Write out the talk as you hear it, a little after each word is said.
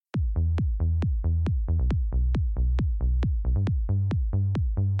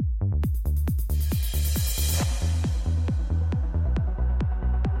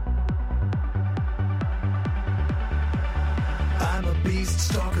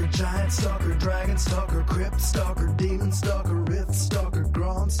Giant stalker, dragon stalker, crypt stalker, demon stalker, rift stalker,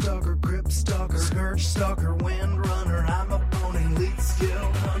 grown stalker, crypt stalker, scourge stalker, wind runner. I'm a pony, lead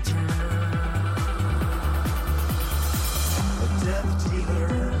skill hunter. A death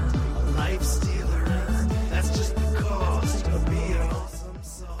dealer, a life stealer. That's just the cost of being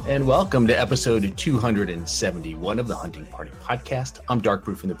awesome. And welcome to episode 271 of the Hunting Party Podcast. I'm Dark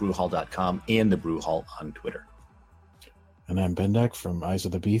Brew from thebrewhall.com and the Brew Hall on Twitter. And I'm Bendak from Eyes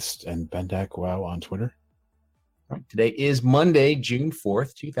of the Beast and Bendak Wow on Twitter. Right, today is Monday, June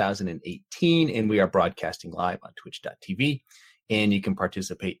 4th, 2018, and we are broadcasting live on twitch.tv. And you can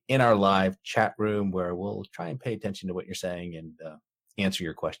participate in our live chat room where we'll try and pay attention to what you're saying and answer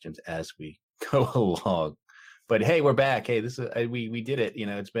your questions as we go along. But hey, we're back. Hey, this is we did it. You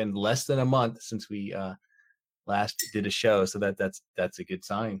know, it's been less than a month since we last did a show, so that's a good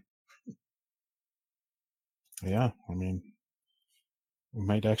sign. Yeah, I mean, we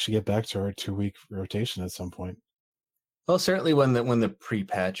might actually get back to our 2-week rotation at some point. Well, certainly when the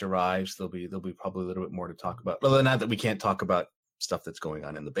pre-patch arrives, there'll be probably a little bit more to talk about. Well, not that we can't talk about stuff that's going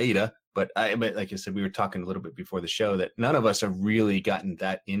on in the beta, but like I said, we were talking a little bit before the show that none of us have really gotten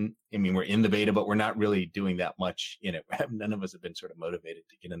that in. I mean, we're in the beta, but we're not really doing that much in it. None of us have been sort of motivated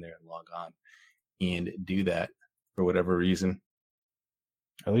to get in there and log on and do that for whatever reason.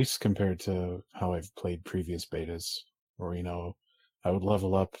 At least compared to how I've played previous betas, where, you know, I would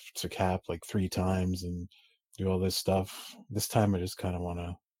level up to cap like 3 times and do all this stuff. This time I just kind of want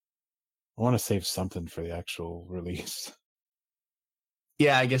to save something for the actual release.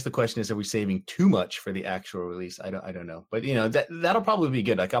 Yeah, I guess the question is, are we saving too much for the actual release? I don't know, but you know, that'll probably be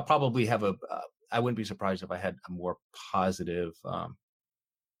good. Like I'll probably have I wouldn't be surprised if I had a more positive, I'll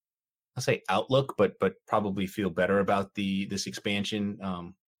say outlook, but probably feel better about this expansion,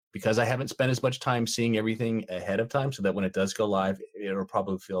 because I haven't spent as much time seeing everything ahead of time, so that when it does go live, it'll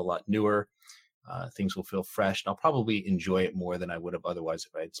probably feel a lot newer. Things will feel fresh, and I'll probably enjoy it more than I would have otherwise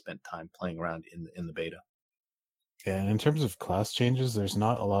if I had spent time playing around in the beta. Yeah, and in terms of class changes, there's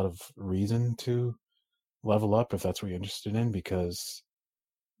not a lot of reason to level up if that's what you're interested in, because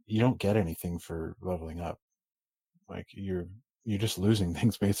you don't get anything for leveling up. Like you're just losing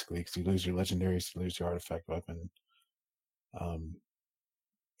things basically, because you lose your legendaries, you lose your artifact weapon.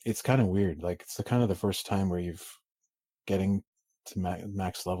 It's kind of weird. Like it's kind of the first time where you've getting to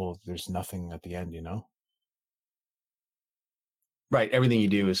max level. There's nothing at the end, you know. Right, everything you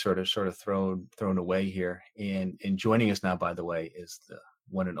do is sort of thrown away here. And joining us now, by the way, is the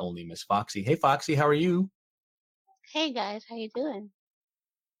one and only Miss Foxy. Hey, Foxy, how are you? Hey guys, how you doing?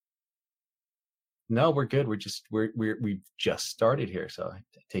 No, we're good. We've just started here, so I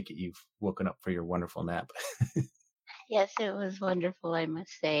take it you've woken up for your wonderful nap. Yes, it was wonderful, I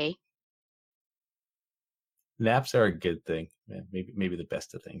must say. Naps are a good thing. Maybe the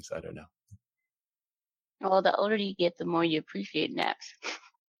best of things. I don't know. Well, the older you get, the more you appreciate naps.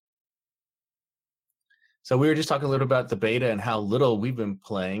 So we were just talking a little about the beta and how little we've been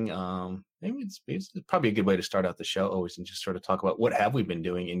playing. Maybe it's probably a good way to start out the show always, and just sort of talk about what have we been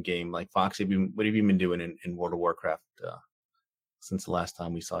doing in game. Like Foxy, what have you been doing in World of Warcraft since the last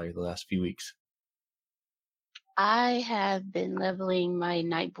time we saw you, the last few weeks? I have been leveling my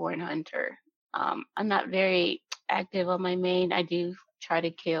Nightborn Hunter. I'm not very active on my main. I do try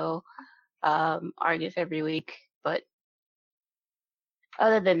to kill Argus every week, but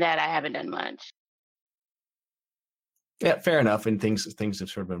other than that, I haven't done much. Yeah, fair enough. And things have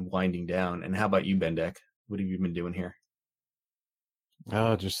sort of been winding down. And how about you, Bendak? What have you been doing here?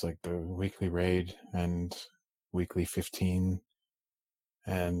 Just like the weekly raid and weekly 15,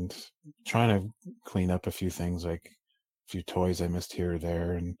 and trying to clean up a few things, like a few toys I missed here or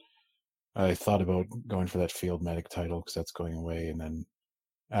there. And I thought about going for that field medic title because that's going away. And then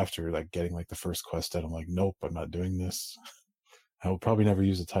after like getting like the first quest done, I'm like, nope, I'm not doing this. I will probably never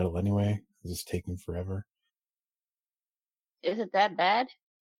use the title anyway. It's taking forever. Is it that bad?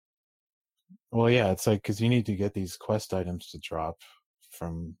 Well, yeah, it's like, because you need to get these quest items to drop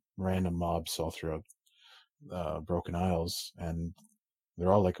from random mobs all throughout Broken Isles, and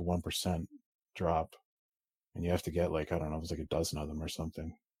they're all like a 1% drop, and you have to get like, I don't know, it was like a dozen of them or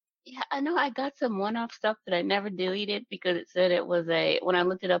something. Yeah, I know I got some one-off stuff that I never deleted because it said it was when I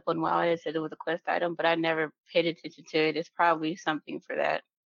looked it up on WoW, it said it was a quest item, but I never paid attention to it. It's probably something for that.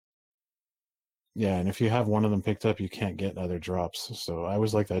 Yeah, and if you have one of them picked up, you can't get other drops. So I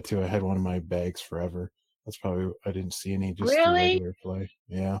was like that too. I had one in my bags forever. That's probably, I didn't see any just through Really? regular play.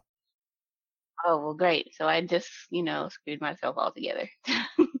 Yeah. Oh, well, great. So I just, screwed myself altogether.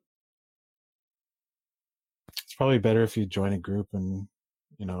 It's probably better if you join a group and,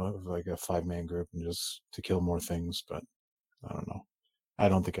 like a 5-man group and just to kill more things, but I don't know. I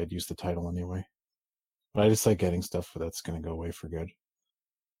don't think I'd use the title anyway. But I just like getting stuff that's going to go away for good.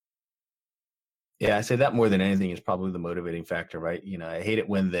 Yeah, I say that more than anything is probably the motivating factor, right? I hate it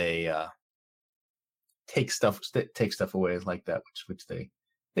when they take stuff away like that, which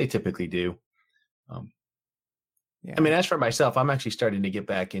they typically do. Yeah. I mean, as for myself, I'm actually starting to get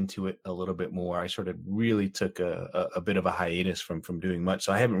back into it a little bit more. I sort of really took a bit of a hiatus from doing much,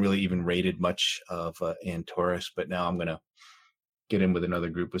 so I haven't really even rated much of Antorus. But now I'm gonna get in with another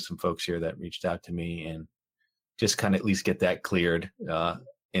group with some folks here that reached out to me and just kind of at least get that cleared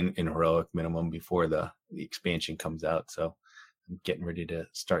in heroic minimum before the expansion comes out. So I'm getting ready to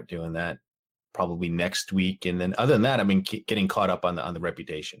start doing that probably next week. And then other than that, I mean, getting caught up on the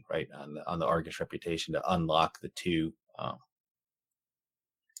reputation, right? On the Argus reputation to unlock the two,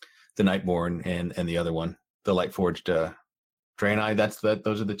 the Nightborn and the other one, the Lightforged Draenei.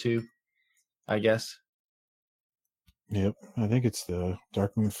 Those are the two, I guess. Yep. I think it's the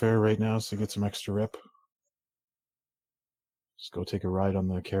Darkmoon Fair right now, so get some extra rep. Just go take a ride on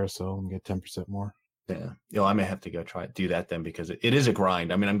the carousel and get 10% more. Yeah. I may have to go do that then, because it is a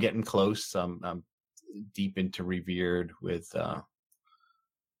grind. I mean, I'm getting close. I'm deep into Revered with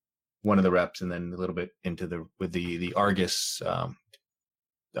one of the reps, and then a little bit into the Argus,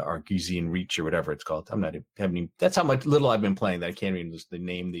 the Argusian Reach or whatever it's called. That's how much little I've been playing that I can't even just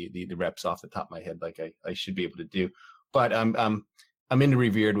name the reps off the top of my head like I should be able to do. But I'm into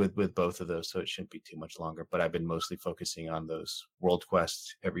Revered with both of those, so it shouldn't be too much longer. But I've been mostly focusing on those world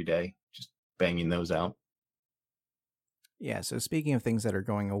quests every day, just banging those out. Yeah, so speaking of things that are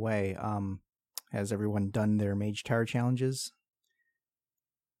going away, has everyone done their Mage Tower challenges?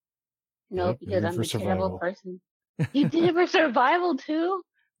 No, Yep, because even I'm for a terrible survival. person. You did it for survival too?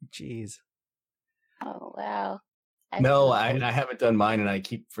 Jeez. Oh wow. No, I haven't done mine, and I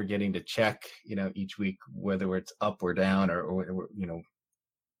keep forgetting to check, each week whether it's up or down or.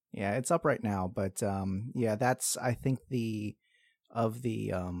 Yeah, it's up right now, but yeah, that's I think of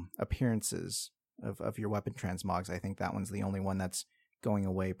the appearances of your weapon transmogs, I think that one's the only one that's going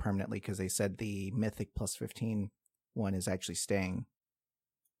away permanently, because they said the Mythic plus 15 one is actually staying.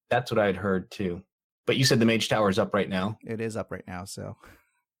 That's what I had heard too. But you said the Mage Tower is up right now. It is up right now, so.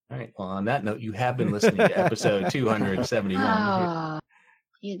 All right. Well, on that note, you have been listening to episode 271. Oh,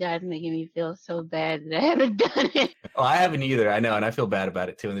 you guys making me feel so bad that I haven't done it. Oh, I haven't either. I know, and I feel bad about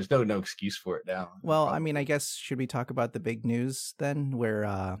it too. And there's no excuse for it now. Well, I mean, I guess should we talk about the big news then,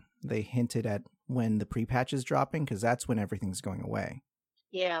 where they hinted at when the pre-patch is dropping, because that's when everything's going away.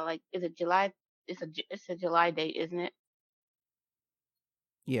 Yeah, like is it July? It's a July date, isn't it?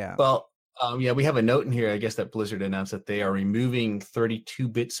 Yeah. Well, yeah, we have a note in here. I guess that Blizzard announced that they are removing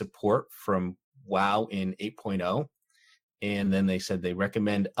 32-bit support from WoW in 8.0. And then they said they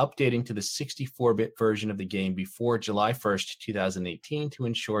recommend updating to the 64-bit version of the game before July 1st, 2018 to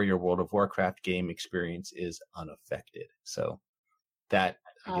ensure your World of Warcraft game experience is unaffected. So that,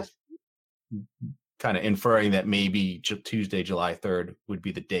 I guess, kind of inferring that maybe Tuesday, July 3rd would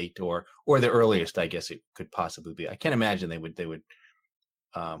be the date, or the earliest, I guess it could possibly be. I can't imagine they would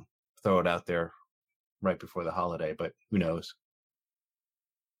throw it out there right before the holiday, but who knows?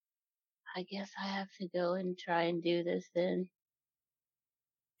 I guess I have to go and try and do this then.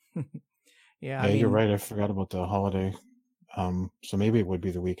 Yeah, I mean, you're right. I forgot about the holiday. So maybe it would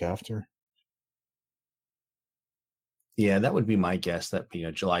be the week after. Yeah, that would be my guess. That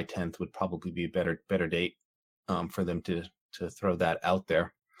July 10th would probably be a better date for them to throw that out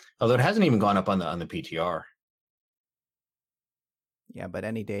there. Although it hasn't even gone up on the PTR. Yeah, but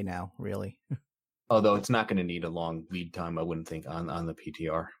any day now, really. Although it's not going to need a long lead time, I wouldn't think, on the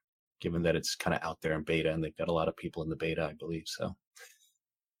PTR, given that it's kind of out there in beta, and they've got a lot of people in the beta, I believe. So.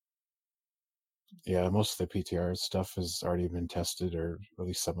 Yeah, most of the PTR stuff has already been tested, or at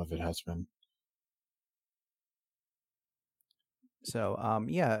least some of it has been. So,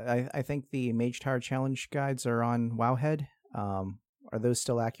 yeah, I think the Mage Tower Challenge guides are on Wowhead. Are those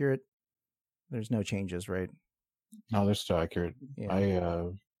still accurate? There's no changes, right? No, they're still accurate. Yeah.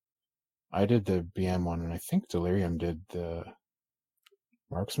 I did the BM one, and I think Delirium did the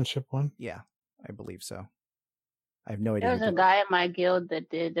marksmanship one. Yeah, I believe so. I have no idea. There was a guy in my guild that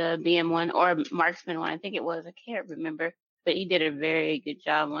did BM1 or marksman one. I think it was. I can't remember, but he did a very good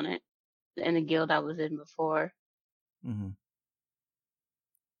job on it in the guild I was in before. Mm-hmm.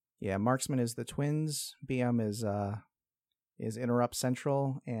 Yeah, marksman is the twins. BM is Interrupt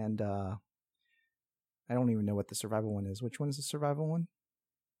Central, and I don't even know what the survival one is. Which one is the survival one?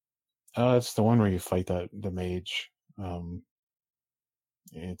 It's the one where you fight the mage.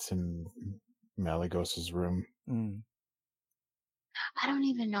 It's in Malygos's room. Mm. I don't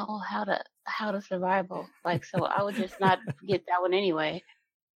even know how how to survival. Like, so I would just not get that one anyway.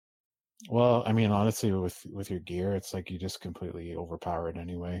 Well, I mean, honestly, with your gear, it's like you just completely overpower it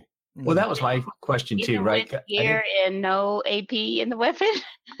anyway. Well, that was my question too, Even right? with gear and no AP in the weapon.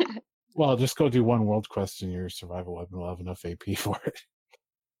 Well, just go do one world quest and your survival weapon will have enough AP for it.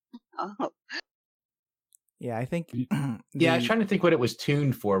 Oh, Yeah, I think. Yeah, I was trying to think what it was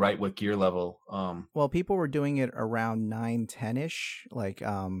tuned for, right? What gear level? Well, people were doing it around 910 ish. Like,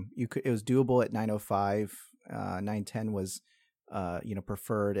 you could. It was doable at 905. 910 was,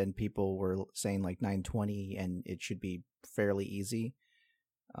 preferred, and people were saying like 920, and it should be fairly easy.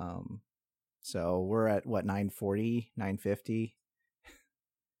 So we're at what, 940, 950.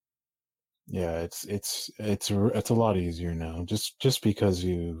 Yeah, it's a lot easier now. Just because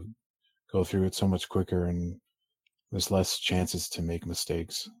you go through it so much quicker and there's less chances to make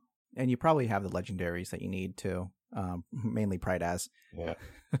mistakes. And you probably have the legendaries that you need too. Mainly Pride as. Yeah.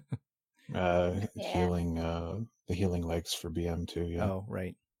 Yeah. Healing the healing legs for BM too, yeah. Oh,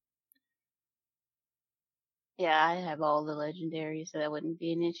 right. yeah, I have all the legendaries, so that wouldn't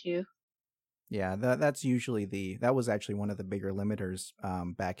be an issue. Yeah, that's usually that was actually one of the bigger limiters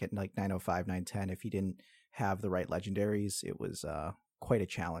back at like 905, 910. If you didn't have the right legendaries, it was quite a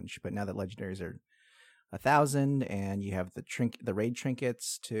challenge. But now that legendaries are 1,000 and you have the raid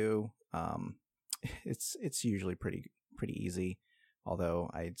trinkets too, it's usually pretty easy. Although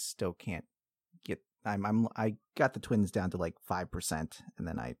I still can't get. I got the twins down to like 5%, and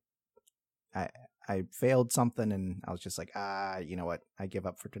then I failed something, and I was just like, you know what? I give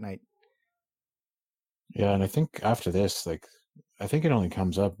up for tonight. Yeah, and I think after this, like, I think it only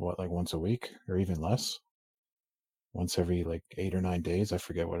comes up like once a week or even less. Once every like 8 or 9 days. I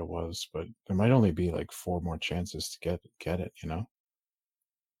forget what it was, but there might only be like 4 more chances to get it, you know?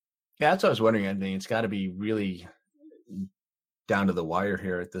 Yeah, that's what I was wondering. I mean, it's got to be really down to the wire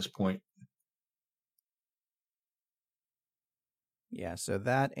here at this point. Yeah, so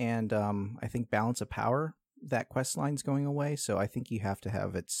that, and I think Balance of Power, that quest line's going away, so I think you have to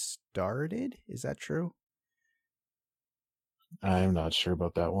have it started. Is that true? I'm not sure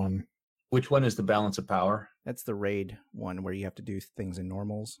about that one. Which one is the Balance of Power? That's the raid one where you have to do things in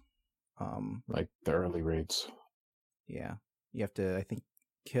normals. Like the early raids. Yeah, you have to, I think,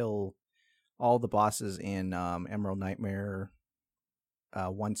 kill all the bosses in Emerald Nightmare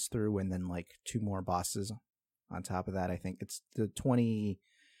once through, and then like 2 more bosses on top of that. I think it's the 20.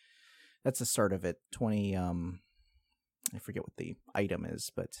 That's the start of it. 20. I forget what the item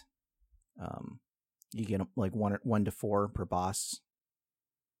is, but you get like 1 to 4 per boss.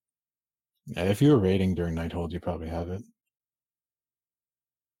 Yeah, if you were raiding during Nighthold, you probably have it.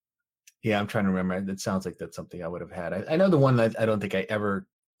 Yeah, I'm trying to remember. That sounds like that's something I would have had. I know the one that I don't think I ever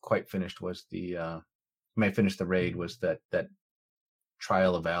quite finished was the. When I finished the raid was that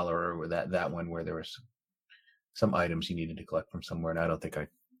Trial of Valor, or that one where there was some items you needed to collect from somewhere, and I don't think I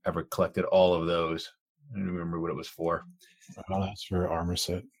ever collected all of those. I don't remember what it was for. Oh, that's for armor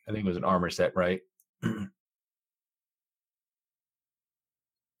set. I think it was an armor set, right?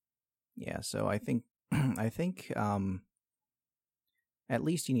 Yeah, so I think at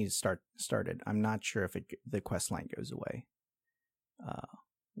least you need to start started. I'm not sure if the quest line goes away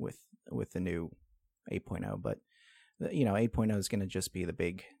with the new 8.0, but 8.0 is going to just be the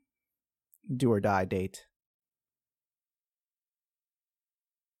big do or die date.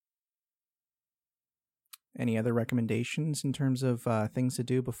 Any other recommendations in terms of things to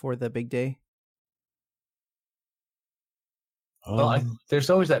do before the big day? Well, there's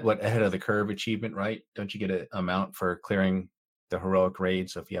always that ahead of the curve achievement, right? Don't you get an amount for clearing the heroic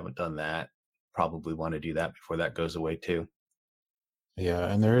raid? So if you haven't done that, probably want to do that before that goes away too. Yeah,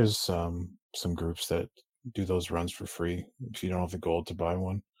 and there is some groups that do those runs for free if you don't have the gold to buy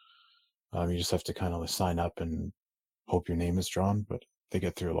one. You just have to kind of sign up and hope your name is drawn, but they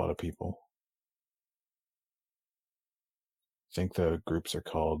get through a lot of people. I think the groups are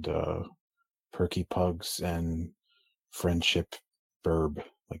called Perky Pugs and Friendship Burb,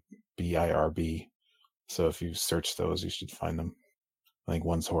 like BIRB. So if you search those, you should find them. I think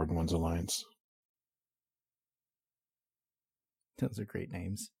one's Horde and one's Alliance. Those are great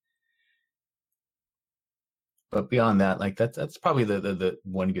names. But beyond that, like that's probably the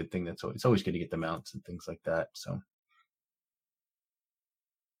one good thing. It's always good to get the mounts and things like that. So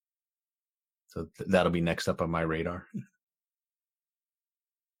that'll be next up on my radar.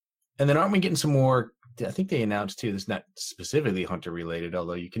 And then aren't we getting some more? I think they announced too, this is not specifically hunter related,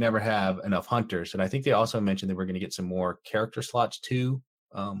 although you can never have enough hunters. And I think they also mentioned that we're going to get some more character slots too.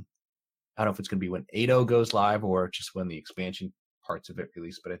 I don't know if it's going to be when 8.0 goes live or just when the expansion parts of it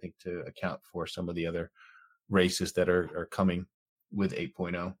release, but I think to account for some of the other races that are coming with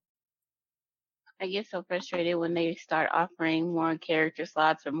 8.0. I get so frustrated when they start offering more character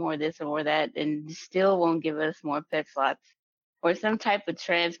slots or more this or more that, and still won't give us more pet slots or some type of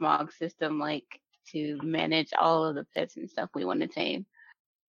transmog system like to manage all of the pets and stuff we want to tame.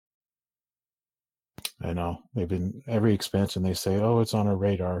 I know. They've been every expansion they say, oh, it's on our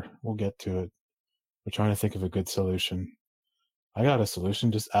radar. We'll get to it. We're trying to think of a good solution. I got a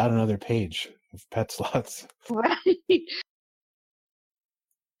solution. Just add another page of pet slots. Right.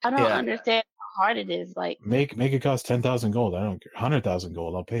 I don't Yeah. understand how hard it is. Like, Make it cost 10,000 gold. I don't care. 100,000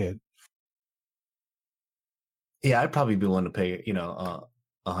 gold. I'll pay it. Yeah, I'd probably be willing to pay,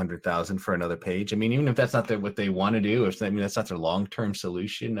 100,000 for another page. I mean, even if that's not what they want to do, that's not their long-term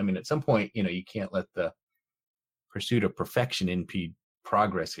solution. I mean, at some point, you can't let the pursuit of perfection impede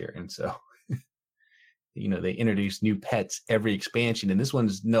progress here. And so, they introduce new pets every expansion, and this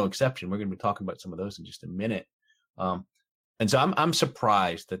one's no exception. We're going to be talking about some of those in just a minute. And so I'm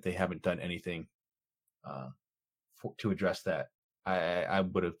surprised that they haven't done anything to address that. I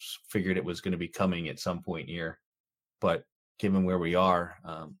would have figured it was going to be coming at some point here, but given where we are,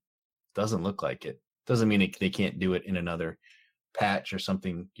 doesn't look like it. Doesn't mean they can't do it in another patch or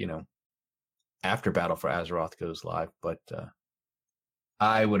something, after Battle for Azeroth goes live. But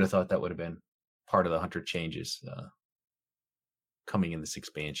I would have thought that would have been part of the Hunter changes coming in this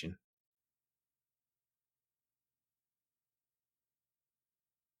expansion.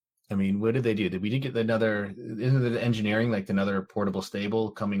 I mean, what did they do? Did we get another? Isn't it engineering, like another portable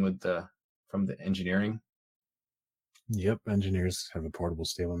stable coming with from the engineering? Yep, engineers have a portable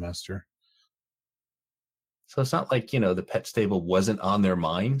stable master. So it's not like the pet stable wasn't on their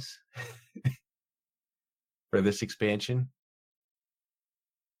minds for this expansion.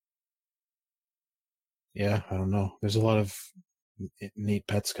 Yeah, I don't know. There's a lot of neat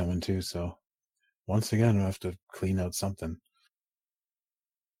pets coming too. So once again, we'll have to clean out something.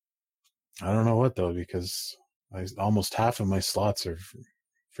 I don't know what though, because almost half of my slots are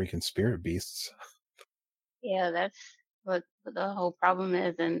freaking spirit beasts. yeah, that's what the whole problem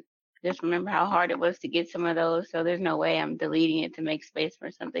is. And just remember how hard it was to get some of those. So there's no way I'm deleting it to make space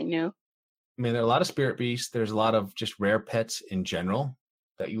for something new. I mean, there are a lot of spirit beasts. There's a lot of just rare pets in general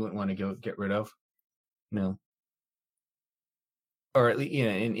that you wouldn't want to get rid of. Or at least,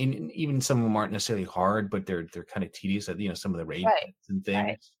 and even some of them aren't necessarily hard, but they're kind of tedious. Some of the raid pets and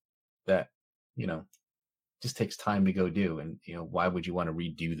things that just takes time to go do, and why would you want to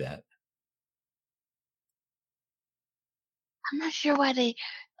redo that? I'm not sure why they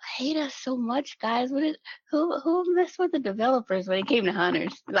hate us so much, guys. Who messed with the developers when it came to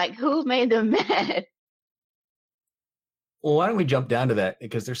hunters? Like, who made them mad? Well, why don't we jump down to that,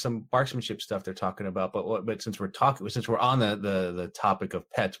 because there's some marksmanship stuff they're talking about. But since we're on the topic of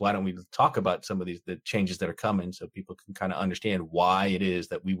pets, why don't we talk about some of the changes that are coming, so people can kind of understand why it is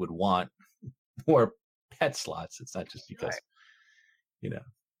that we would want more pet slots. It's not just because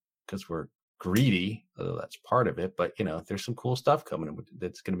because we're greedy, although that's part of it. But there's some cool stuff coming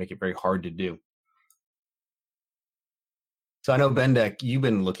that's going to make it very hard to do. So I know, Bendak, you've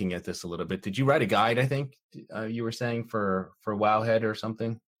been looking at this a little bit. Did you write a guide, I think you were saying, for Wowhead or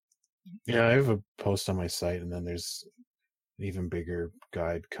something? Yeah, I have a post on my site, and then there's an even bigger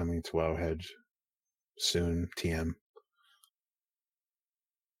guide coming to Wowhead soon, TM.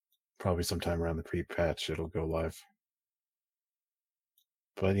 Probably sometime around the pre-patch it'll go live.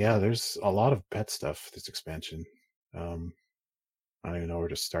 But yeah, there's a lot of pet stuff this expansion. I don't even know where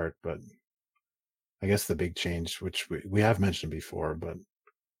to start, but I guess the big change, which we have mentioned before, but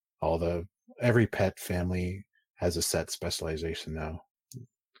every pet family has a set specialization now.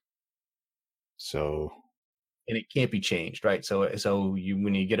 So, and it can't be changed, right? So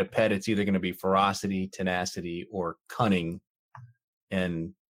when you get a pet, it's either going to be ferocity, tenacity, or cunning,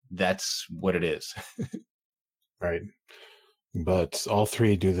 and that's what it is. Right. But all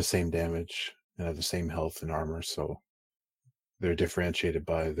three do the same damage and have the same health and armor, so they're differentiated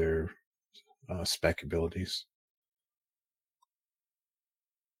by their spec abilities.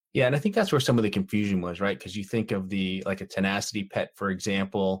 Yeah, and I think that's where some of the confusion was, right? Because you think of a tenacity pet, for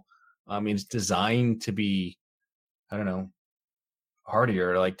example. It's designed to be, I don't know,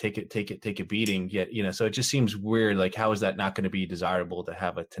 hardier, like take a beating. Yet, so it just seems weird. Like, how is that not going to be desirable to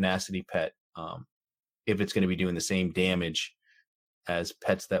have a tenacity pet if it's going to be doing the same damage as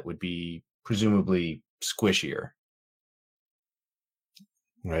pets that would be presumably squishier?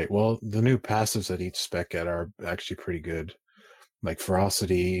 Right. Well, the new passives that each spec get are actually pretty good. Like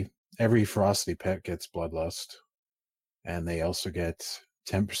ferocity, every ferocity pet gets bloodlust, and they also get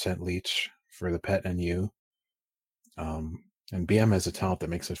 10% leech for the pet and you. And BM has a talent that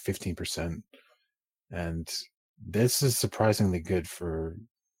makes it 15%. And this is surprisingly good for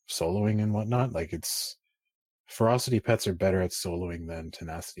soloing and whatnot. Like ferocity pets are better at soloing than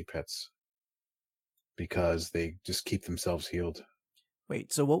tenacity pets because they just keep themselves healed.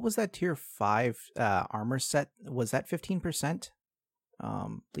 Wait, so what was that tier 5 armor set? Was that 15%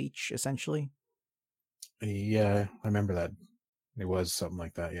 leech essentially? Yeah, I remember that. It was something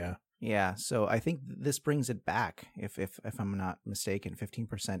like that, yeah. Yeah, so I think this brings it back. If I'm not mistaken,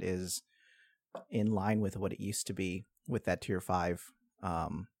 15% is in line with what it used to be with that tier 5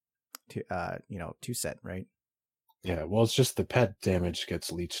 2 set, right? Yeah, well, it's just the pet damage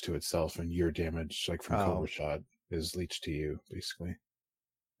gets leached to itself, and your damage, like from Cobra Shot, is leached to you, basically.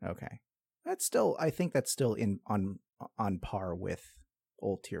 Okay, I think that's still on par with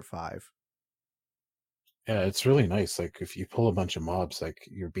old tier 5. Yeah, it's really nice. Like if you pull a bunch of mobs, like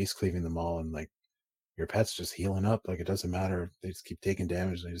you're beast cleaving them all, and like your pet's just healing up. Like it doesn't matter; they just keep taking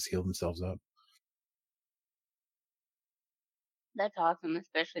damage, and they just heal themselves up. That's awesome,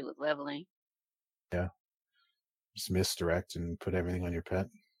 especially with leveling. Yeah, just misdirect and put everything on your pet.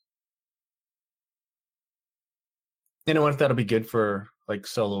 You know what? That'll be good for like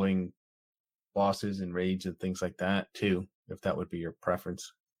soloing bosses and raids and things like that too. If that would be your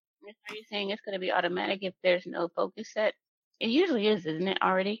preference. Are you saying it's going to be automatic if there's no focus set? It usually is, isn't it?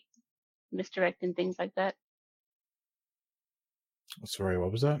 Already misdirect and things like that. Sorry,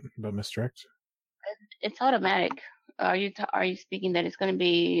 what was that about misdirect? It's automatic. Are you speaking that it's going to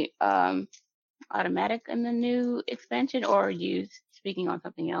be automatic in the new expansion, or are you speaking on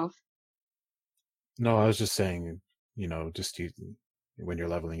something else? No, I was just saying, just when you're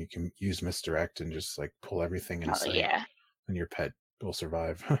leveling, you can use misdirect and just like pull everything in sight, and your pet will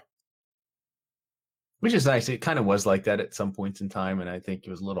survive. Which is nice. It kind of was like that at some points in time, and I think it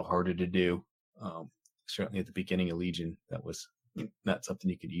was a little harder to do. Certainly at the beginning of Legion, that was not something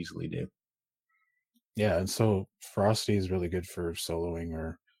you could easily do. Yeah, and so Ferocity is really good for soloing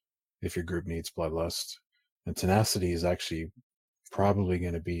or if your group needs Bloodlust. And Tenacity is actually probably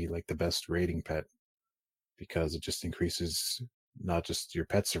going to be like the best raiding pet because it just increases not just your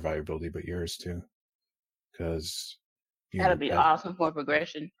pet's survivability, but yours too. Because that'll be awesome for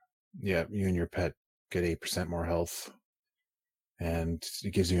progression. Yeah, you and your pet get 8% more health. And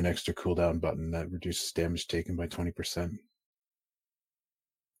it gives you an extra cooldown button that reduces damage taken by 20%.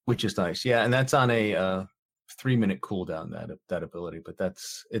 Which is nice. Yeah, and that's on a 3-minute cooldown, that ability. But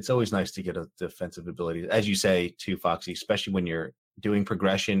it's always nice to get a defensive ability. As you say too, Foxy, especially when you're doing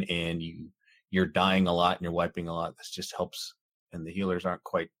progression and you're dying a lot and you're wiping a lot, this just helps. And the healers aren't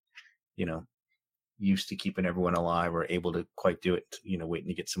quite, used to keeping everyone alive or able to quite do it, waiting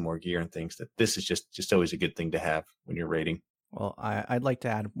to get some more gear and things. That this is just always a good thing to have when you're raiding. Well, I'd like to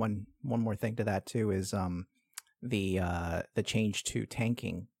add one more thing to that too is the change to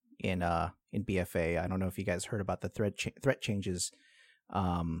tanking in BFA. I don't know if you guys heard about the threat changes.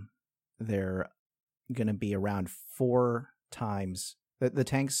 They're going to be around 4 times. The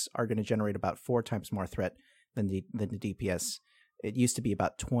tanks are going to generate about 4 times more threat than the DPS. It used to be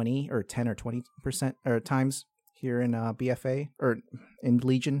about 20 or 10 or 20% or times here in BFA or in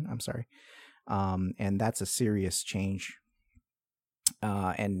Legion. I'm sorry, and that's a serious change.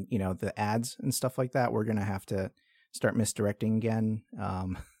 And the ads and stuff like that, we're gonna have to start misdirecting again.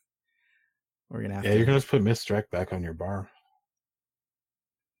 We're gonna have you're gonna have to put misdirect back on your bar.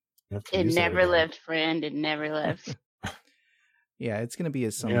 It never left, friend. It never left. Yeah, it's gonna be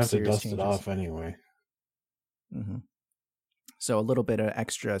some you have serious to dust changes. It off anyway. Mm-hmm. So a little bit of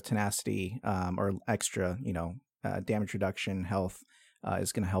extra tenacity, or extra, damage reduction, health,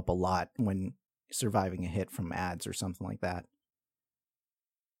 is gonna help a lot when surviving a hit from ads or something like that.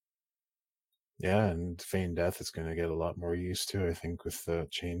 Yeah, and Feign Death is going to get a lot more use too, I think, with the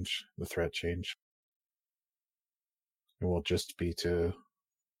threat change. It will just be to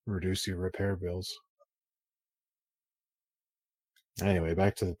reduce your repair bills. Anyway,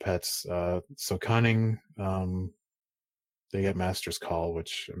 back to the pets. So Cunning, they get Master's Call,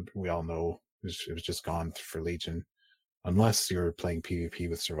 which we all know it was just gone for Legion. Unless you're playing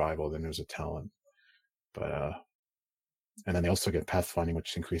PvP with Survival, then there's a talent. But and then they also get Pathfinding,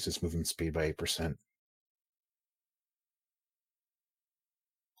 which increases movement speed by 8%.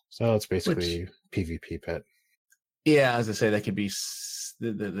 So it's basically PvP pet. Yeah, as I say, that could be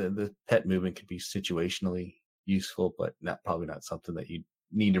the pet movement could be situationally useful, but probably not something that you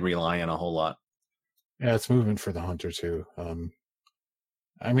need to rely on a whole lot. Yeah, it's movement for the hunter too.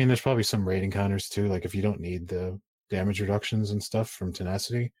 I mean, there's probably some raid encounters too. Like if you don't need the damage reductions and stuff from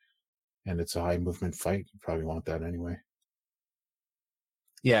Tenacity, and it's a high movement fight, you probably want that anyway.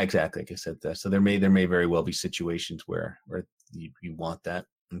 Yeah, exactly. Like I said, so there may very well be situations where you want that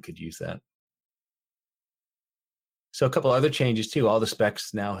and could use that. So a couple other changes too. All the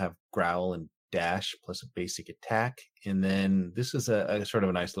specs now have growl and dash plus a basic attack. And then this is a sort of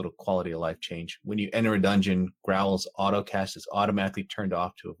a nice little quality of life change. When you enter a dungeon, growl's auto cast is automatically turned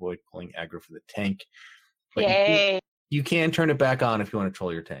off to avoid pulling aggro for the tank. But Yay! you can turn it back on if you want to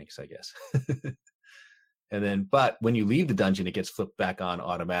troll your tanks, I guess. And then, but when you leave the dungeon, it gets flipped back on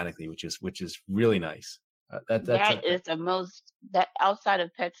automatically, which is really nice. That is the most, that outside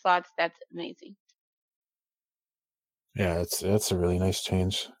of pet slots, that's amazing. Yeah, that's a really nice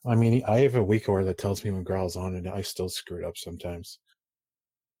change. I mean, I have a weak aura that tells me when Growl's on, and I still screw it up sometimes.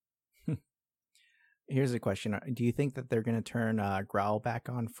 Here's a question: do you think that they're going to turn Growl back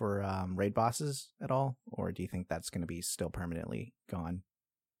on for raid bosses at all, or do you think that's going to be still permanently gone?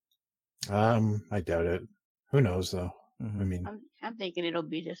 I doubt it. Who knows, though? Mhm. I mean, I'm thinking it'll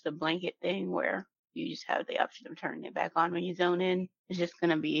be just a blanket thing where you just have the option of turning it back on when you zone in. It's just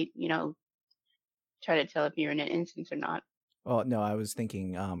gonna be, try to tell if you're in an instance or not. Well, no, I was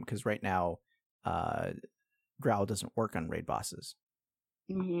thinking because right now, Growl doesn't work on raid bosses,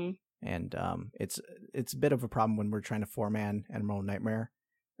 Hmm. and it's a bit of a problem when we're trying to 4-man Emerald Nightmare.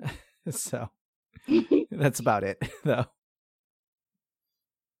 So that's about it, though.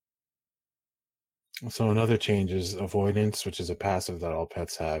 so another change is Avoidance, which is a passive that all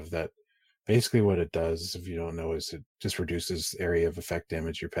pets have. That basically what it does, if you don't know, is it just reduces area of effect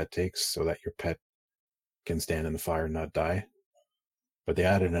damage your pet takes, so that your pet can stand in the fire and not die. But they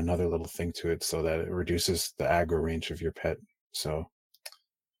added another little thing to it so that it reduces the aggro range of your pet. So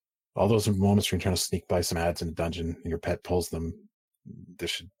all those moments when you're trying to sneak by some ads in a dungeon and your pet pulls them,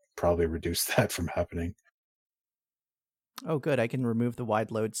 this should probably reduce that from happening. Oh, good! I can remove the wide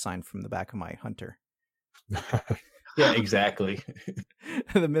load sign from the back of my hunter. Yeah, exactly.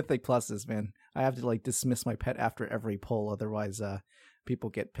 The mythic pluses, man. I have to dismiss my pet after every pull, otherwise people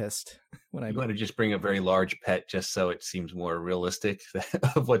get pissed when I'm going to just bring a very large pet just so it seems more realistic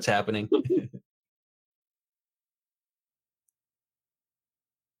of what's happening.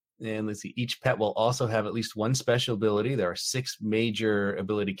 And let's see, each pet will also have at least one special ability. There are 6 major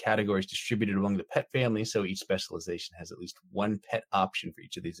ability categories distributed among the pet family, so each specialization has at least one pet option for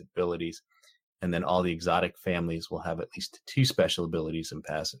each of these abilities. And then all the exotic families will have at least 2 special abilities and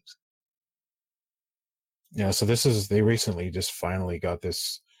passives. Yeah, so they recently just finally got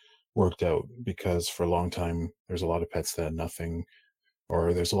this worked out, because for a long time there's a lot of pets that had nothing,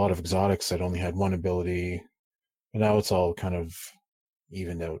 or there's a lot of exotics that only had one ability, and now it's all kind of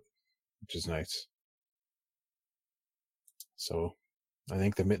evened out, which is nice. So I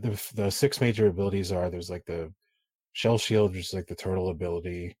think the 6 major abilities are, there's the Shell Shield, which is the turtle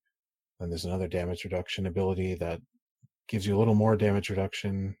ability. Then there's another damage reduction ability that gives you a little more damage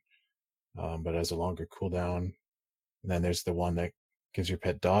reduction, but has a longer cooldown. And then there's the one that gives your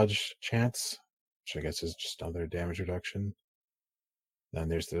pet dodge chance, which I guess is just another damage reduction. Then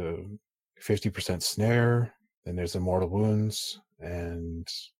there's the 50% snare. Then there's the mortal wounds. And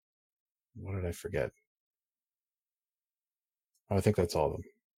what did I forget? Oh, I think that's all of them,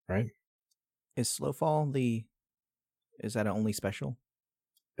 right? Is Slowfall is that an only special?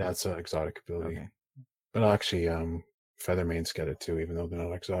 That's an exotic ability. Okay. But actually, Feathermanes get it too, even though they're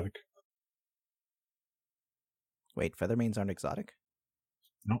not exotic. Wait, Feathermanes aren't exotic?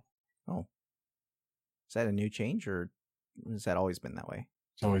 No. Oh. Is that a new change, or has that always been that way?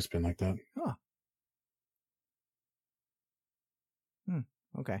 It's always been like that. Oh.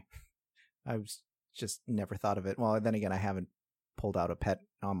 Okay. I was just never thought of it. Well, then again, I haven't pulled out a pet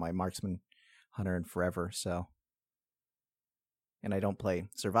on my marksman hunter in forever, so. And I don't play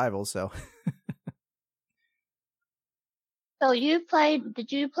survival, so. So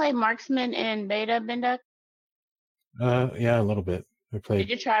did you play marksman in beta, Benduck? Yeah, a little bit. I played. Did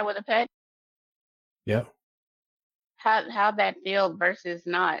you try with a pet? Yeah. How'd that feel versus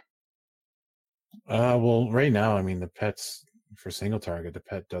not? Well, right now, I mean, the pets for single target, the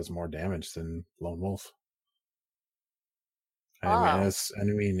pet does more damage than Lone Wolf.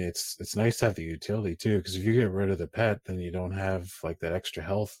 It's nice to have the utility too, because if you get rid of the pet, then you don't have that extra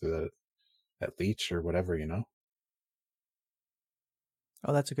health, that leech or whatever,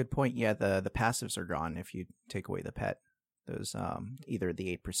 Oh, that's a good point. Yeah, the passives are gone if you take away the pet. Those either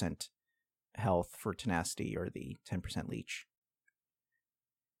the 8% health for tenacity or the 10% leech.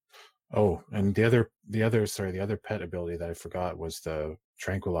 Oh, and the other pet ability that I forgot was the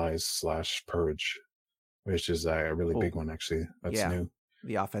Tranquilize / Purge, which is a really big one, actually. That's new.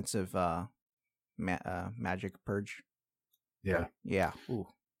 The offensive magic purge. Yeah. Yeah. Ooh.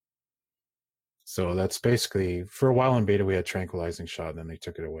 So that's basically, for a while in beta we had Tranquilizing Shot, and then they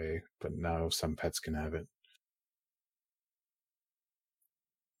took it away, but now some pets can have it.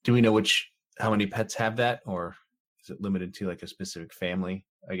 Do we know how many pets have that, or is it limited to like a specific family,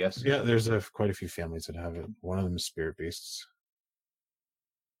 I guess? Yeah, there's quite a few families that have it. One of them is spirit beasts.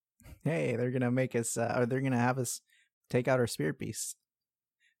 Hey, they're gonna make us, or they're gonna have us take out our spirit beasts.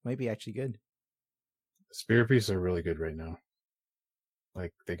 Might be actually good. Spirit beasts are really good right now.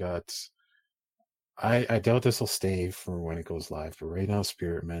 Like they got. I doubt this will stay for when it goes live, but right now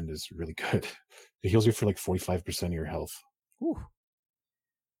Spirit Mend is really good. It heals you for like 45% of your health. Whew,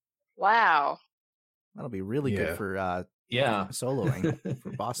 Wow. that'll be really good Yeah. for Yeah. soloing,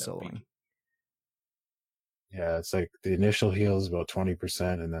 for boss That'd be- soloing. Yeah, it's like the initial heal is about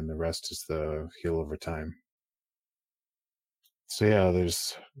 20%, and then the rest is the heal over time. So yeah,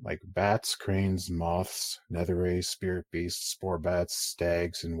 there's like bats, cranes, moths, nether rays, spirit beasts, spore bats,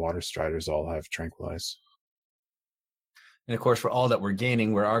 stags, and water striders all have tranquilize. And of course, for all that we're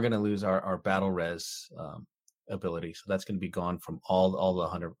gaining, we are going to lose our battle res ability. So that's going to be gone from all the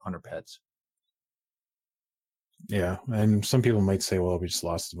hunter pets. Yeah, and some people might say, well, we just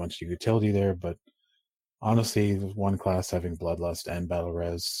lost a bunch of utility there, but honestly, one class having Bloodlust and Battle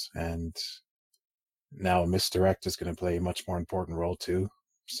Res, and now Misdirect is going to play a much more important role too.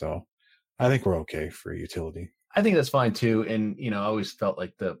 So I think we're okay for utility. I think that's fine too. And, I always felt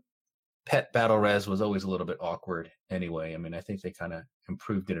like the pet battle res was always a little bit awkward anyway. I mean, I think they kind of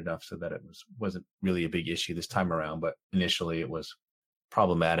improved it enough so that it wasn't really a big issue this time around, but initially it was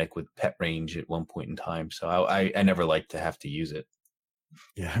problematic with pet range at one point in time. So I never liked to have to use it.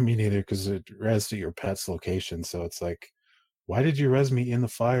 Yeah, me neither, because it res to your pet's location. So it's like, why did you res me in the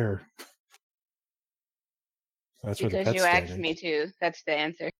fire? That's where the Because pet's you asked standing. me to. That's the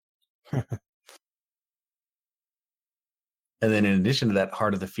answer. And then in addition to that,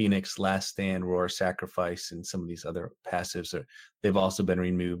 Heart of the Phoenix, Last Stand, Roar, Sacrifice, and some of these other passives, they've also been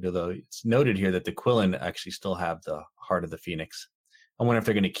removed, although it's noted here that the Quillen actually still have the Heart of the Phoenix. I wonder if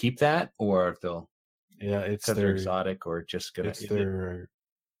they're going to keep that, or if they'll, Yeah, it's because they're their exotic, or just going to... it's their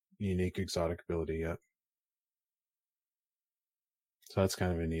unique exotic ability, yeah. So that's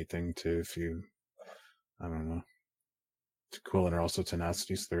kind of a neat thing too. If you, I don't know, Quillen are also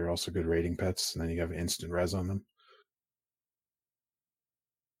tenacity, so they're also good raiding pets, and then you have instant res on them.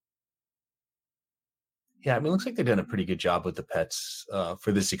 Yeah, I mean, it looks like they've done a pretty good job with the pets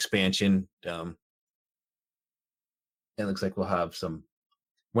for this expansion. It looks like we'll have some.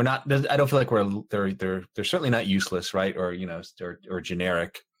 We're not. I don't feel like they're certainly not useless, right? Or or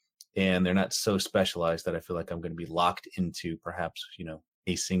generic, and they're not so specialized that I feel like I'm going to be locked into perhaps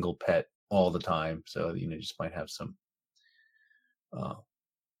a single pet all the time. So just might have some.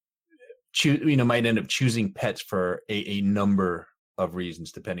 Might end up choosing pets for a number of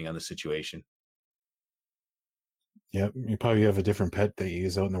reasons depending on the situation. Yep, you probably have a different pet that you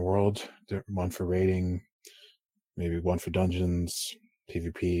use out in the world. One for raiding, maybe one for dungeons,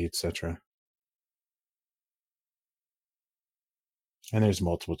 PvP, etc. And there's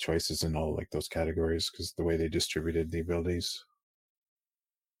multiple choices in all like those categories because the way they distributed the abilities.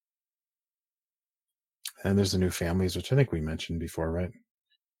 And there's the new families, which I think we mentioned before, right?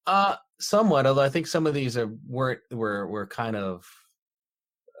 Somewhat. Although I think some of these were kind of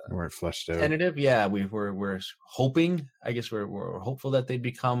They weren't fleshed out. tentative. Yeah, we're hoping. I guess we're hopeful that they'd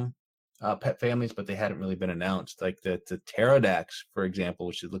become pet families, but they hadn't really been announced. Like the Pterodax, for example,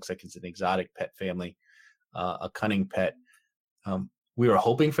 which it looks like it's an exotic pet family, a cunning pet. We were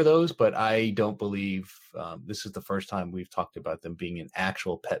hoping for those, but I don't believe this is the first time we've talked about them being an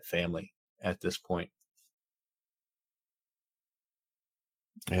actual pet family at this point.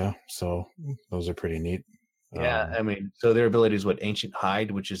 Yeah, so those are pretty neat. Yeah, I mean, so their ability is Ancient Hide,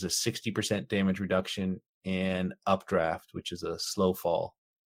 which is a 60% damage reduction, and Updraft, which is a slow fall.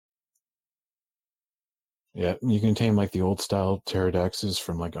 Yeah, you can tame like the old style pterodaxes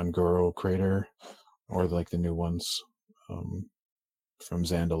from like Ungoro Crater, or like the new ones from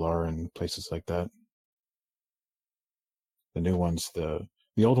Zandalar and places like that. The new ones, the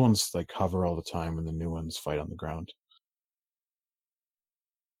old ones like hover all the time, and the new ones fight on the ground.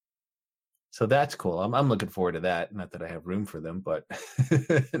 So that's cool. I'm looking forward to that. Not that I have room for them, but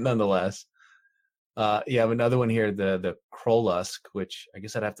nonetheless. You have another one here, the Krolusk, which I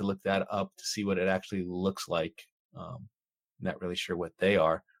guess I'd have to look that up to see what it actually looks like. Not really sure what they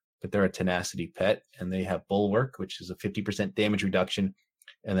are, but they're a tenacity pet, and they have Bulwark, which is a 50% damage reduction,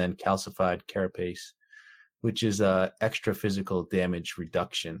 and then Calcified Carapace, which is a extra physical damage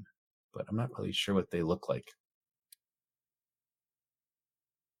reduction. But I'm not really sure what they look like.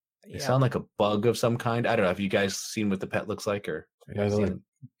 They sound like a bug of some kind. I don't know. Have you guys seen what the pet looks like, or yeah, they're like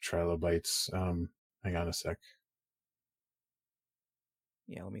trilobites. Hang on a sec.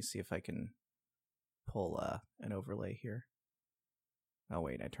 Yeah, let me see if I can pull an overlay here. Oh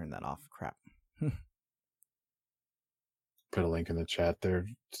wait, I turned that off. Crap. put a link in the chat there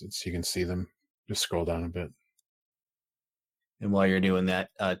so you can see them. Just scroll down a bit. And while you're doing that,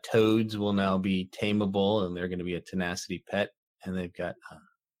 toads will now be tameable, and they're going to be a tenacity pet. And they've got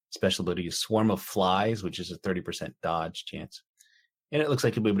special ability is Swarm of Flies, which is a 30% dodge chance. And it looks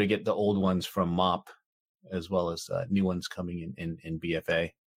like you'll be able to get the old ones from MOP, as well as new ones coming in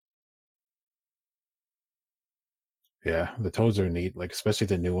BFA. Yeah, the toads are neat, like especially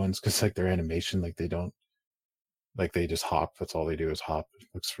the new ones, because like their animation, like they don't, like they just hop. That's all they do is hop. It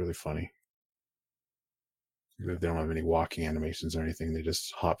looks really funny. They don't have any walking animations or anything. They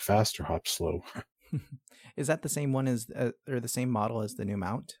just hop fast or hop slow. Is that the same one as, or the same model as the new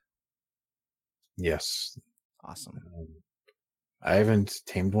mount? Yes. Awesome. I haven't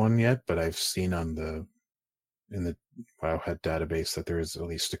tamed one yet, but I've seen in the Wowhead database that there is at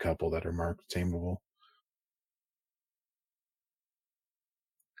least a couple that are marked tameable.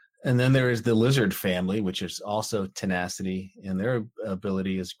 And then there is the lizard family, which is also tenacity, and their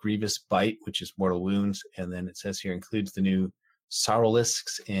ability is Grievous Bite, which is mortal wounds. And then it says here includes the new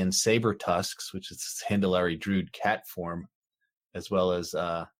Sauralisks and Saber Tusks, which is Handelari Druid cat form, as well as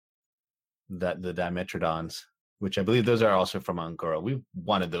the Dimetrodons, which I believe those are also from Angora. We've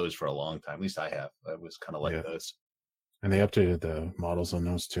wanted those for a long time. At least I have. I was kind of like those. And they updated the models on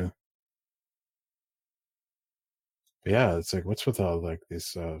those too. But yeah, it's like, what's with all like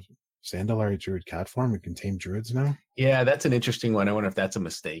this Sandalari Druid cat form? We can tame druids now? Yeah, that's an interesting one. I wonder if that's a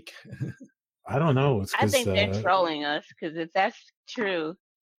mistake. I don't know. I think they're trolling us, because if that's true.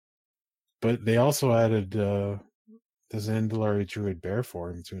 But they also added the Sandalari Druid bear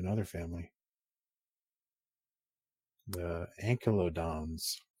form to another family. The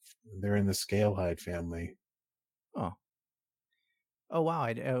Ankylodons. They're in the Scalehide family. Oh wow!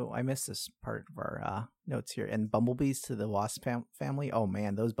 I missed this part of our notes here. And bumblebees to the wasp family. Oh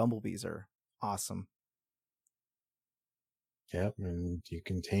man, those bumblebees are awesome. Yep, and you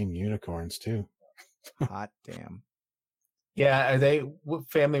can tame unicorns too. Hot damn! Yeah, what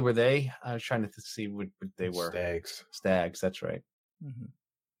family were they? I was trying to see what they were. Stags. That's right. Mm-hmm.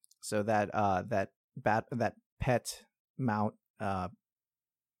 So that pet mount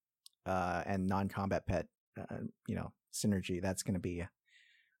and non-combat pet, synergy, that's going to be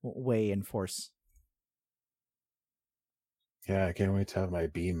way in force. Yeah, I can't wait to have my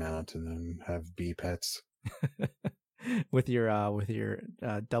bee mount and then have bee pets. with your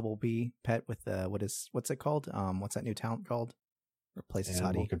double bee pet with the what's it called? What's that new talent called? Replaces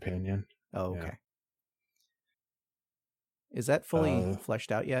Animal Hottie. Companion. Oh, okay. Yeah. Is that fully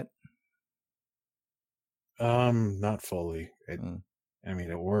fleshed out yet? Not fully. I mean,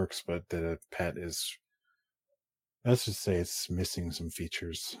 it works, but the pet is, let's just say it's missing some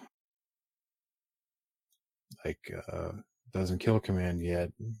features. Like, doesn't kill command yet,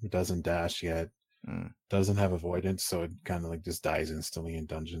 doesn't dash yet, doesn't have avoidance, so it kind of like just dies instantly in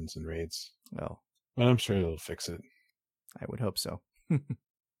dungeons and raids. Oh. But I'm sure it'll fix it. I would hope so.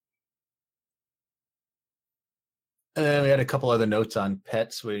 And then we had a couple other notes on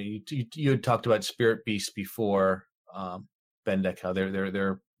pets. Where you had talked about Spirit Beasts before, Bendek, how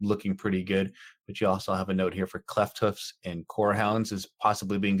they're looking pretty good. But you also have a note here for Clefthoofs and Corehounds as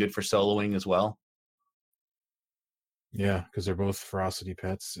possibly being good for soloing as well. Yeah, because they're both ferocity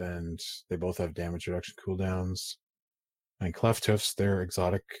pets and they both have damage reduction cooldowns. And Clefthoofs, their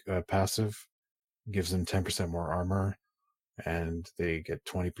exotic passive gives them 10% more armor, and they get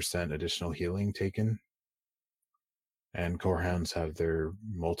 20% additional healing taken. And Corehounds have their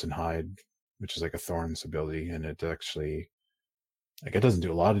Molten Hide, which is like a Thorns ability, and it actually, like, it doesn't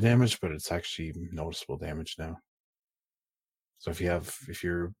do a lot of damage, but it's actually noticeable damage now. So if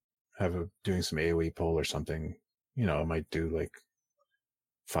you're doing some AoE pull or something, it might do like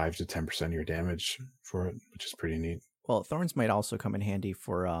 5 to 10% of your damage for it, which is pretty neat. Well, Thorns might also come in handy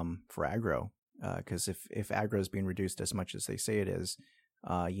for aggro, because if aggro is being reduced as much as they say it is,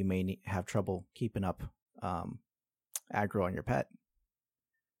 you may have trouble keeping up aggro on your pet.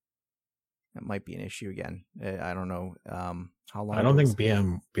 That might be an issue again. I don't know how long. I don't think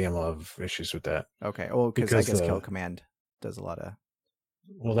BM will have issues with that. Okay. Oh, because I guess Kill Command does a lot of.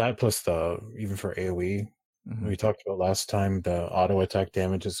 Well, that plus even for AoE, we talked about last time, the auto attack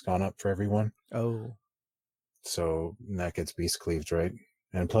damage has gone up for everyone. Oh. So that gets beast cleaved, right?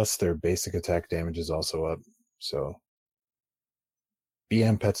 And plus their basic attack damage is also up. So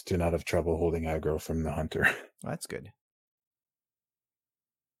BM pets do not have trouble holding aggro from the hunter. Well, that's good.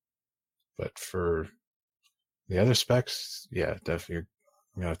 But for the other specs, yeah, definitely you're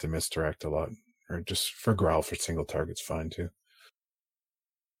going to have to misdirect a lot. Or just for Growl for single target's fine too.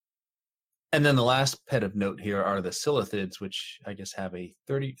 And then the last pet of note here are the Silithids, which I guess have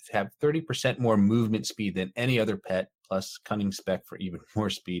 30% more movement speed than any other pet, plus cunning spec for even more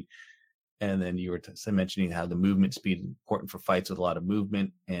speed. And then you were mentioning how the movement speed is important for fights with a lot of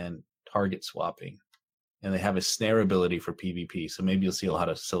movement and target swapping. And they have a snare ability for PvP. So maybe you'll see a lot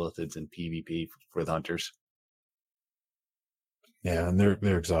of Silithids in PvP for the hunters. Yeah, and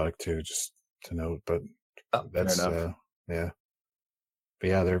they're exotic too, just to note. But that's yeah. But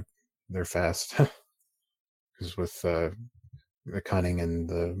yeah, they're fast. Because with the cunning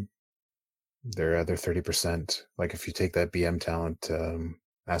and their other 30%, like if you take that BM talent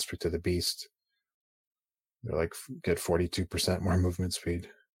aspect of the beast, they're like get 42% more movement speed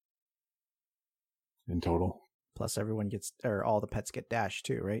in total. Plus, everyone gets, or all the pets get dash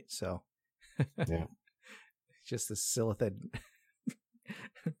too, right? So, yeah, just the Silithid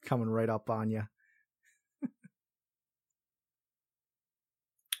coming right up on you.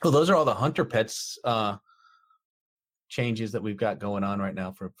 Well, those are all the hunter pets changes that we've got going on right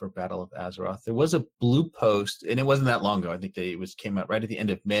now for Battle of Azeroth. There was a blue post, and it wasn't that long ago. I think came out right at the end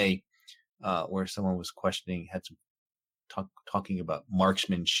of May, where someone was had some talking about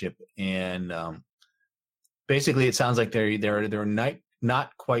marksmanship, and basically it sounds like they're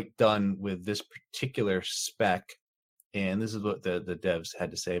not quite done with this particular spec. And this is what the devs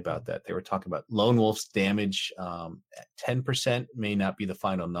had to say about that. They were talking about Lone Wolf's damage at 10% may not be the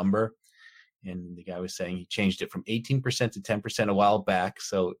final number. And the guy was saying he changed it from 18% to 10% a while back.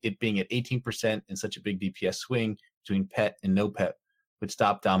 So it being at 18% and such a big DPS swing between pet and no pet would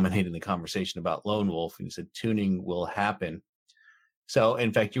stop dominating the conversation about Lone Wolf. And he said tuning will happen. So,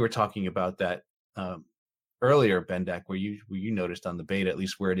 in fact, you were talking about that earlier, Bendak, where you noticed on the beta, at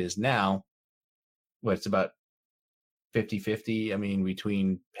least where it is now, it's about 50-50. I mean,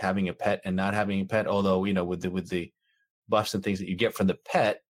 between having a pet and not having a pet, although, with the buffs and things that you get from the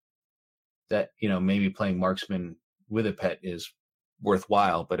pet, that, maybe playing marksman with a pet is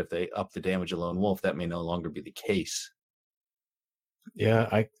worthwhile. But if they up the damage of Lone Wolf, that may no longer be the case.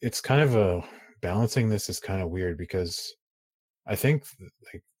 Yeah, it's kind of balancing this is kind of weird, because I think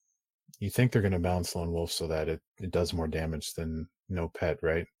you think they're going to balance Lone Wolf so that it does more damage than no pet,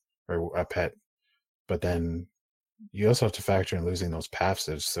 right? Or a pet. But then you also have to factor in losing those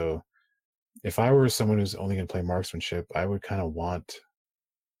passives. So if I were someone who's only going to play marksmanship, I would kind of want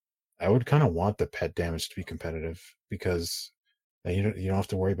the pet damage to be competitive, because then you don't have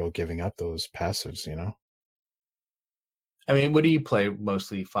to worry about giving up those passives, I mean, what do you play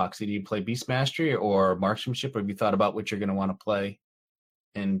mostly, Foxy? Do you play Beast Mastery or marksmanship? Or have you thought about what you're going to want to play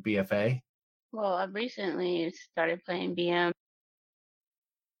in BFA? Well, I've recently started playing BM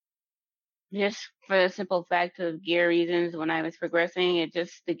just for the simple fact of gear reasons. When I was progressing,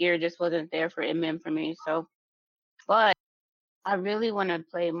 the gear just wasn't there for MM for me. So, but I really want to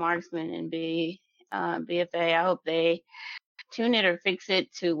play marksman and BFA. I hope they tune it or fix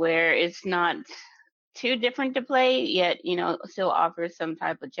it to where it's not too different to play, yet still offers some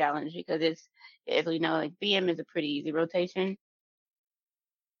type of challenge, because as we know, like BM is a pretty easy rotation,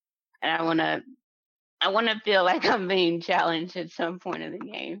 and I want to feel like I'm being challenged at some point in the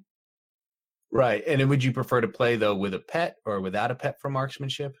game. Right. And then would you prefer to play, though, with a pet or without a pet for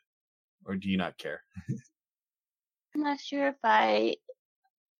marksmanship? Or do you not care? I'm not sure if I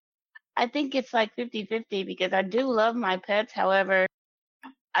think it's like 50-50, because I do love my pets. However,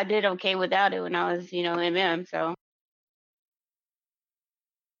 I did okay without it when I was, MM. So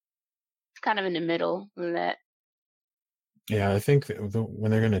it's kind of in the middle of that. Yeah, I think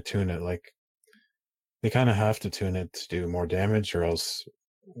when they're going to tune it, like, they kind of have to tune it to do more damage, or else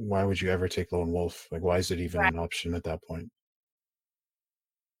why would you ever take Lone Wolf? Like, why is it even an option at that point?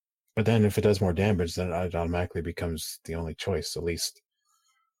 But then if it does more damage, then it automatically becomes the only choice, at least,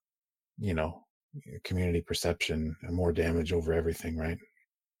 community perception and more damage over everything, right?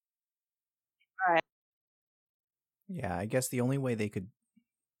 Right. Yeah, I guess the only way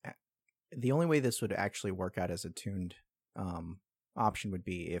this would actually work out as a tuned option would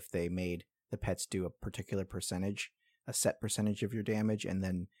be if they made the pets do a particular percentage, a set percentage of your damage, and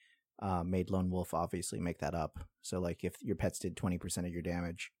then made Lone Wolf obviously make that up. So like if your pets did 20% of your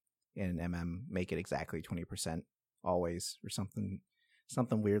damage in MM, make it exactly 20% always, or something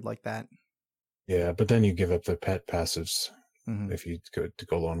weird like that. Yeah, but then you give up the pet passives if you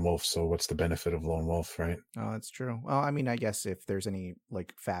go Lone Wolf. So what's the benefit of Lone Wolf, right? Oh, that's true. Well, I mean, I guess if there's any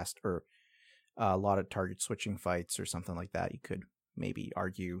like fast or a lot of target switching fights or something like that, you could maybe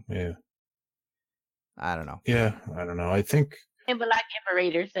argue. Yeah. I don't know. Yeah, I don't know. I think. Yeah, but like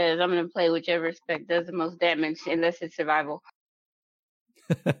Imperator says, I'm going to play whichever spec does the most damage, unless it's survival.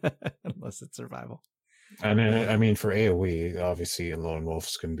 Unless it's survival. And I mean, for AoE, obviously, Lone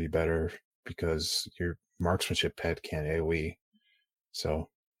Wolf's going to be better because your marksmanship pet can't AoE. So,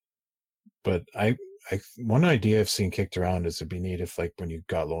 but I one idea I've seen kicked around is it'd be neat if, like, when you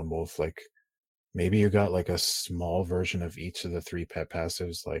got Lone Wolf, like maybe you got like a small version of each of the 3 pet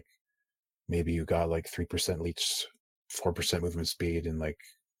passives. Like maybe you got like 3% leech, 4% movement speed, and like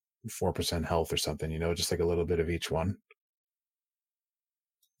 4% health or something. Just like a little bit of each one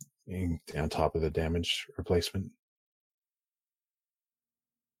on top of the damage replacement.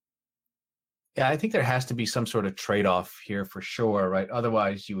 Yeah, I think there has to be some sort of trade-off here for sure, right?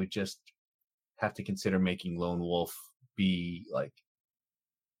 Otherwise, you would just have to consider making Lone Wolf be like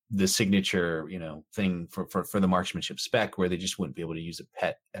the signature, thing for the marksmanship spec, where they just wouldn't be able to use a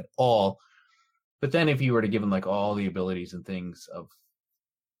pet at all. But then if you were to give them like all the abilities and things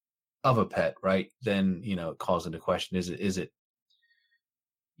of a pet, right? Then, it calls into question, is it,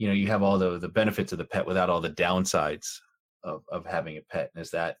 you have all the benefits of the pet without all the downsides of having a pet. And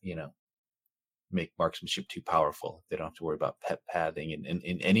is that, make marksmanship too powerful? They don't have to worry about pet pathing and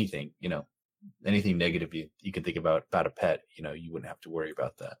in anything, anything negative you can think about a pet, you wouldn't have to worry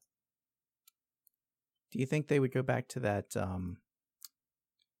about that. Do you think they would go back to that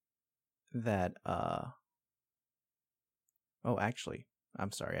oh, actually,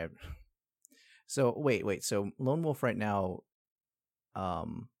 I'm sorry. So wait. So Lone Wolf right now,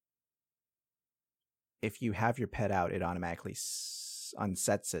 if you have your pet out, it automatically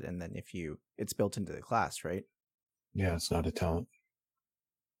unsets it, and then it's built into the class, right? Yeah, it's not a talent.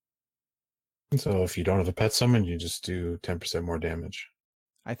 So if you don't have a pet summon, you just do 10% more damage.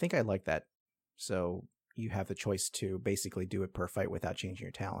 I think I like that. So you have the choice to basically do it per fight without changing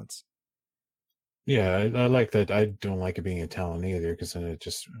your talents. Yeah, I like that. I don't like it being a talent either, because then it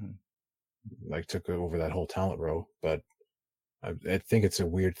just like took over that whole talent row. But I think it's a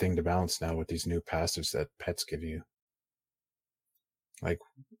weird thing to balance now with these new passives that pets give you. Like,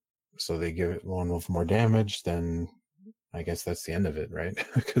 so they give it Lone Wolf more damage, then I guess that's the end of it, right?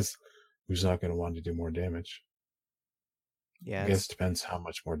 Because who's not going to want to do more damage? Yeah, I guess it depends how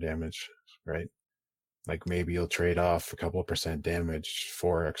much more damage, right? Like maybe you'll trade off a couple of % damage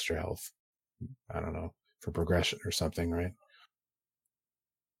for extra health. I don't know, for progression or something, right?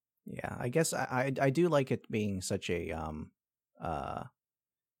 Yeah, I guess I do like it being such a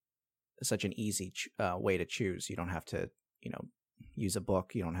such an easy way to choose. You don't have to, use a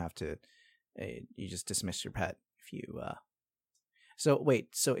book. You don't have to. You just dismiss your pet if you. So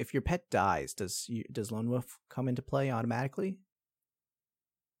wait. So if your pet dies, does Lone Wolf come into play automatically?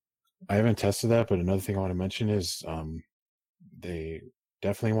 I haven't tested that, but another thing I want to mention is they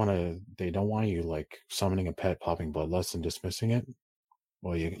definitely they don't want you like summoning a pet, popping Bloodlust, and dismissing it.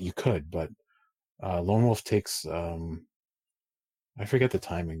 Well, you could, but Lone Wolf takes I forget the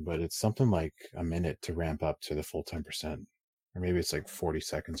timing, but it's something like a minute to ramp up to the full 10%, or maybe it's like 40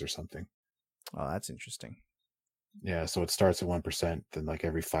 seconds or something. Oh, that's interesting. Yeah, so it starts at 1%, then like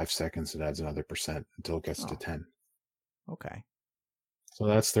every 5 seconds it adds another % until it gets to 10. Okay. So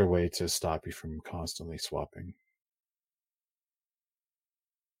that's their way to stop you from constantly swapping,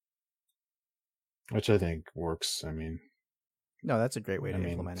 which I think works. I mean, no, that's a great way to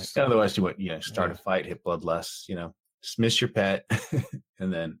implement it. Otherwise, you would start a fight, hit Bloodlust, dismiss your pet,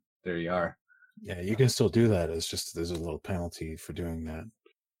 and then there you are. Yeah, you can still do that. It's just there's a little penalty for doing that.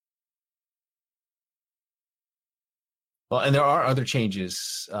 Well, and there are other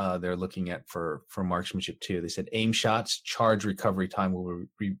changes they're looking at for marksmanship too. They said aim shots, charge recovery time will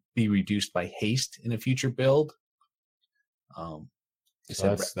be reduced by haste in a future build. So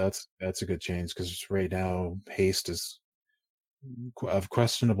that's a good change, because right now haste is of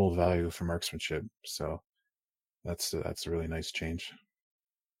questionable value for marksmanship. So that's a really nice change.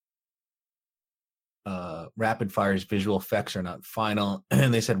 Rapid fire's visual effects are not final,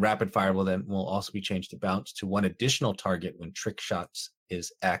 and they said rapid fire will also be changed to bounce to 1 additional target when trick shots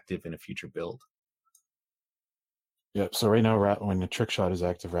is active in a future build. Yep. So right now, when the trick shot is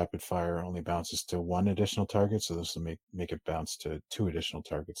active, rapid fire only bounces to 1 additional target. So this will make it bounce to 2 additional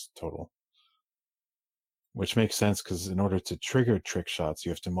targets total, which makes sense, because in order to trigger trick shots,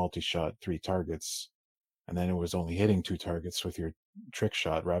 you have to multi-shot 3 targets, and then it was only hitting 2 targets with your trick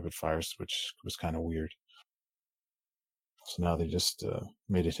shot rapid fires, which was kind of weird. So now they just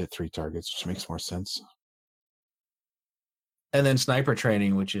made it hit 3 targets, which makes more sense. And then sniper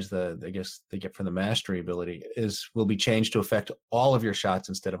training, which is I guess they get from the mastery ability, will be changed to affect all of your shots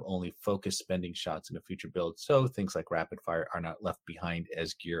instead of only focus spending shots in a future build. So things like rapid fire are not left behind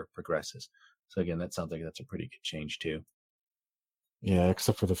as gear progresses. So again, that sounds like that's a pretty good change too. Yeah,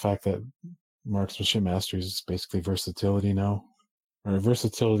 except for the fact that marksmanship mastery is basically versatility now, or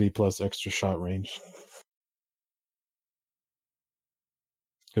versatility plus extra shot range.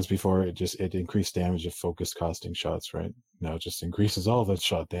 Because before it increased damage of focused costing shots, right? Now it just increases all the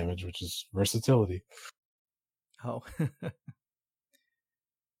shot damage, which is versatility. Oh.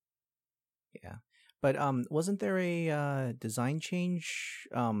 Yeah. But wasn't there a design change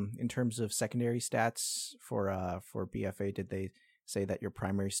in terms of secondary stats for BFA? Did they say that your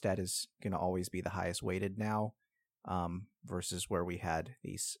primary stat is going to always be the highest weighted now, versus where we had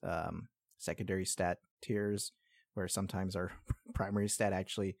these secondary stat tiers where sometimes our primary stat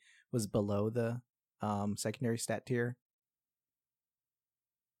actually was below the secondary stat tier?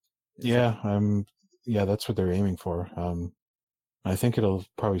 Yeah, that's what they're aiming for. I think it'll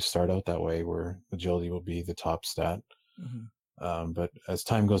probably start out that way, where agility will be the top stat. Mm-hmm. But as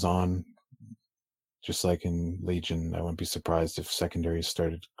time goes on, just like in Legion, I wouldn't be surprised if secondaries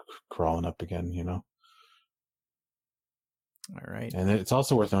started crawling up again, you know? All right. And it's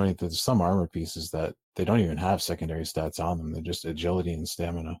also worth noting that there's some armor pieces that they don't even have secondary stats on them. They're just agility and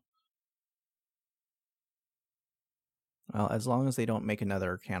stamina. Well, as long as they don't make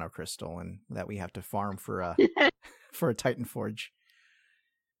another Arcano Crystal and that we have to farm for a for a Titan Forge.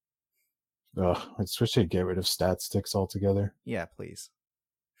 Ugh, I wish they'd get rid of stat sticks altogether. Yeah, please.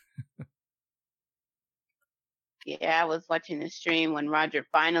 Yeah, I was watching the stream when Roger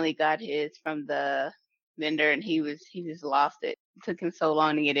finally got his from the vendor, and he just lost it. It took him so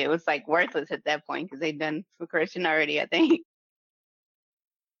long to get it. It was like worthless at that point because they'd done for Christian already, I think.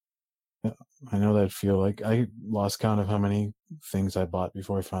 Yeah, I know that feel. Like I lost count of how many things I bought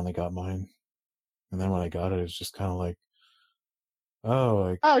before I finally got mine, and then when I got it, it's just kind of like,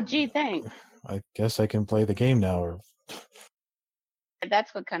 oh, gee, thanks. I guess I can play the game now. Or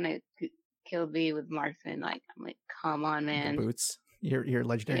that's what kind of killed me with Marksman. Like, I'm like, come on, man. The boots, your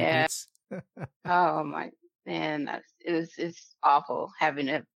legendary boots. Oh my man, it's awful having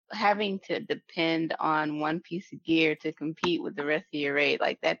to depend on one piece of gear to compete with the rest of your raid.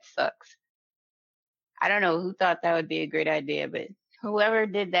 Like, that sucks. I don't know who thought that would be a great idea, but whoever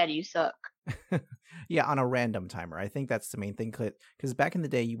did that, you suck. Yeah, on a random timer. I think that's the main thing, because back in the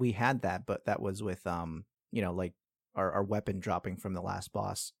day we had that, but that was with like our weapon dropping from the last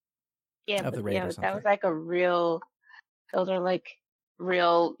boss. Yeah, of the raid or something. That was like those are like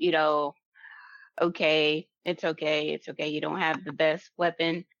real, okay, it's okay, you don't have the best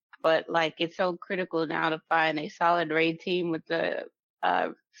weapon, but like it's so critical now to find a solid raid team with the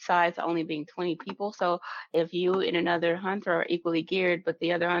size only being 20 people. So if you and another hunter are equally geared, but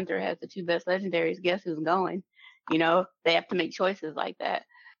the other hunter has the two best legendaries, guess who's going? They have to make choices like that.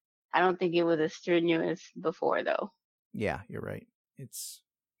 I don't think it was as strenuous before, though. Yeah, you're right.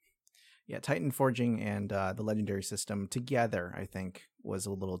 Titan forging and the legendary system together, I think, was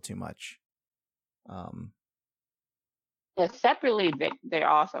a little too much. Yeah, separately they're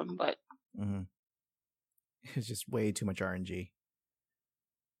awesome, but it's just way too much RNG.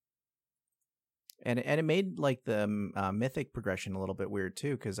 And it made like the mythic progression a little bit weird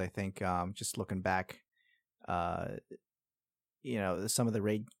too, because I think just looking back, some of the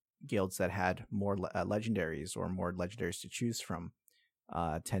raid guilds that had more legendaries or more legendaries to choose from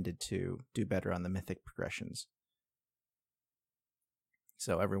tended to do better on the mythic progressions.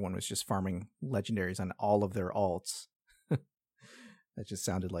 So everyone was just farming legendaries on all of their alts. That just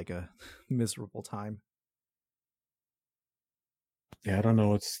sounded like a miserable time. Yeah, I don't know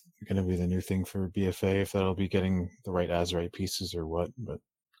what's going to be the new thing for BFA, if that'll be getting the right Azerite pieces or what, but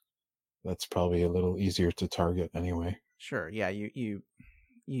that's probably a little easier to target anyway. Sure, yeah, you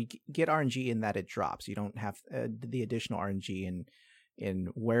get RNG in that it drops. You don't have the additional RNG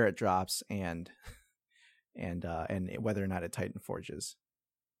in where it drops and whether or not it Titan forges.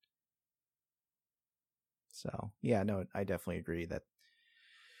 So yeah, no, I definitely agree that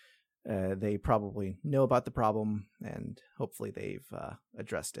they probably know about the problem and hopefully they've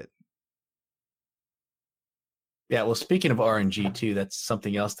addressed it. Yeah, well, speaking of RNG too, that's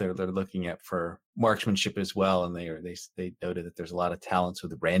something else they're looking at for marksmanship as well, and they noted that there's a lot of talents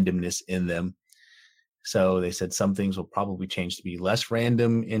with randomness in them. So they said some things will probably change to be less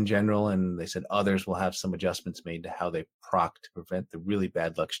random in general, and they said others will have some adjustments made to how they proc to prevent the really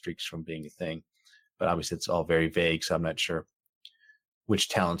bad luck streaks from being a thing. But obviously, it's all very vague, so I'm not sure which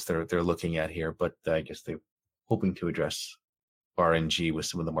talents they're looking at here. But I guess they're hoping to address RNG with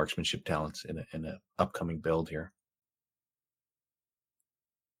some of the marksmanship talents in a upcoming build here.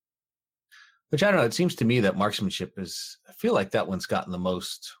 Which, I don't know, it seems to me that marksmanship I feel like that one's gotten the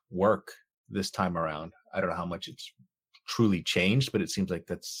most work this time around. I don't know how much it's truly changed, but it seems like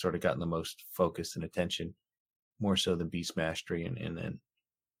that's sort of gotten the most focus and attention, more so than Beast Mastery, and then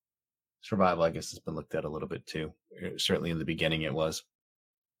Survival, I guess, has been looked at a little bit too. Certainly in the beginning it was.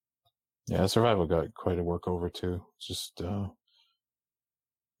 Yeah, Survival got quite a work over too. It's just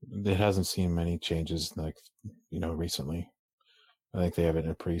it hasn't seen many changes like recently. I think they have it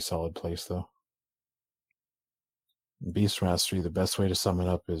in a pretty solid place though. Beast Mastery, the best way to sum it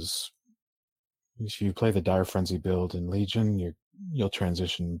up is if you play the Dire Frenzy build in Legion, you'll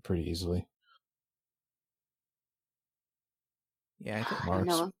transition pretty easily. Yeah, I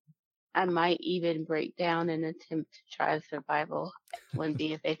know. I might even break down and attempt to try survival when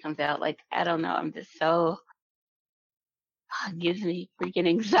BFA comes out. Like, I don't know. I'm just so it gives me freaking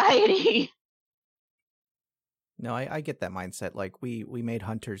anxiety. No, I get that mindset. Like we made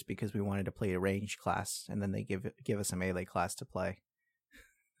hunters because we wanted to play a ranged class, and then they give us a melee class to play.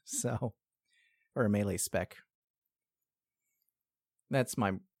 So, or a melee spec. That's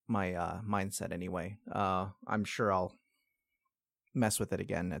my mindset anyway. I'm sure I'll mess with it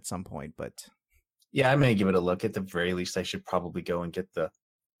again at some point, but yeah, I may give it a look. At the very least, I should probably go and get the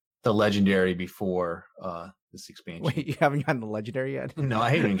legendary before this expansion. Wait, you haven't gotten the legendary yet? No,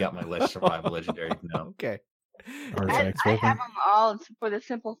 I haven't even got my survival legendary. No. Okay. I have them all for the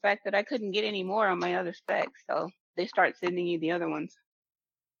simple fact that I couldn't get any more on my other specs, so they start sending you the other ones.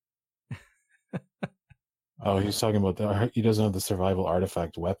 Oh, he's talking about he doesn't have the survival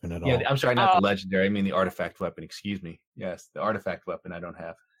artifact weapon at all. Yeah, I'm sorry, not the legendary. I mean the artifact weapon. Excuse me. Yes, the artifact weapon I don't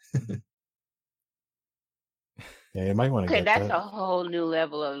have. Yeah, you might want to get that. Okay, that's a whole new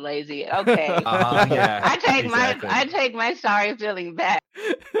level of lazy. Okay. Yeah. I take my sorry feeling back.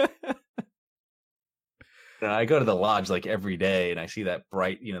 I go to the lodge like every day, and I see that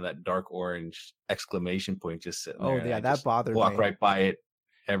bright, that dark orange exclamation point just sitting there. Oh yeah, that bothers me. Walk right by it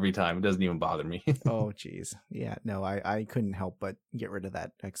every time. It doesn't even bother me. Oh geez, yeah, no, I couldn't help but get rid of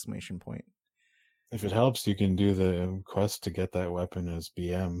that exclamation point. If it helps, you can do the quest to get that weapon as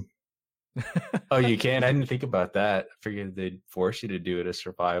BM. Oh, you can? I didn't think about that. I figured they'd force you to do it as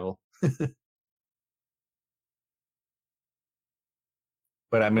survival.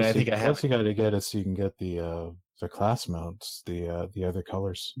 But I mean, I think I have. Plus, you got to get it so you can get the class mounts, the other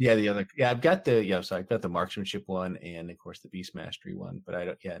colors. Yeah, I've got I've got the marksmanship one and of course the beast mastery one. But I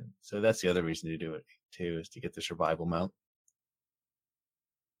don't. Yeah, so that's the other reason to do it too, is to get the survival mount.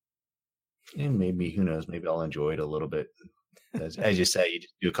 And maybe, who knows? Maybe I'll enjoy it a little bit. As you say, you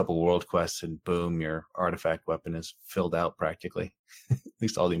just do a couple world quests and boom, your artifact weapon is filled out practically. At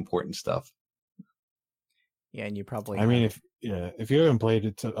least all the important stuff. Yeah, and you probably. I mean, if you haven't played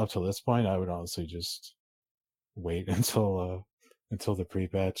it up to this point, I would honestly just wait until the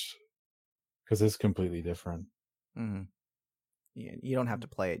pre-patch, because it's completely different. Mm-hmm. Yeah, you don't have to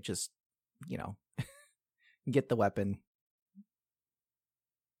play it. Just get the weapon.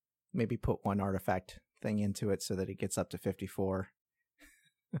 Maybe put one artifact thing into it so that it gets up to 54.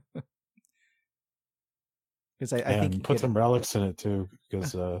 Because I think put some relics in it too.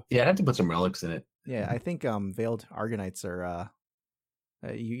 Because yeah, I have to put some relics in it. Yeah, I think Veiled Argonites are.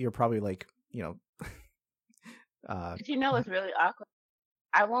 You're probably like But it's really awkward.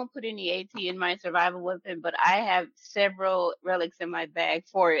 I won't put any AT in my survival weapon, but I have several relics in my bag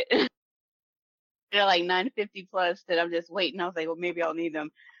for it. They're like 950 plus that I'm just waiting. I was like, well, maybe I'll need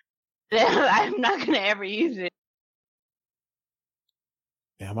them. I'm not gonna ever use it.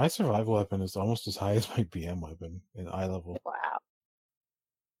 Yeah, my survival weapon is almost as high as my BM weapon in eye level. Wow.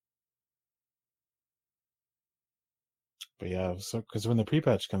 But yeah, so because when the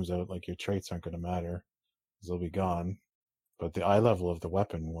pre-patch comes out, like your traits aren't going to matter, because they'll be gone. But the eye level of the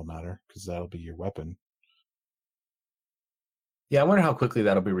weapon will matter, because that'll be your weapon. Yeah, I wonder how quickly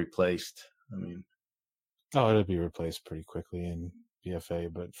that'll be replaced. I mean, it'll be replaced pretty quickly in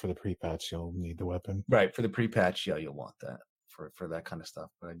BFA, but for the pre-patch, you'll need the weapon. Right, for the pre-patch, yeah, you'll want that for that kind of stuff.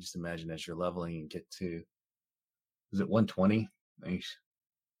 But I just imagine as you're leveling and get to, is it 120? Nice.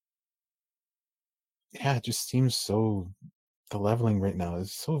 Yeah, it just seems so. The leveling right now it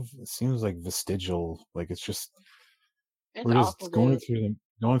seems like vestigial. Like it's we're just going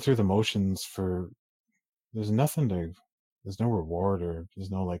through the motions for. There's no reward, or there's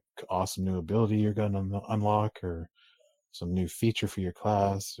no like awesome new ability you're gonna unlock, or some new feature for your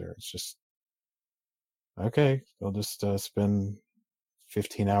class, or it's just okay. I'll just spend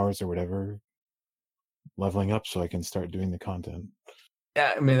 15 hours or whatever leveling up so I can start doing the content.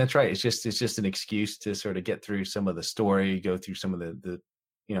 Yeah, I mean that's right. It's just an excuse to sort of get through some of the story, go through some of the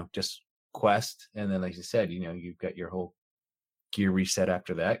just quest, and then like you said, you've got your whole gear reset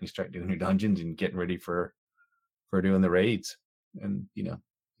after that, and you start doing your dungeons and getting ready for doing the raids, and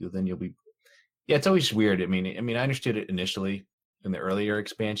then you'll be. Yeah, it's always weird. I mean, I understood it initially in the earlier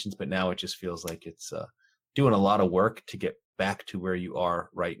expansions, but now it just feels like it's doing a lot of work to get back to where you are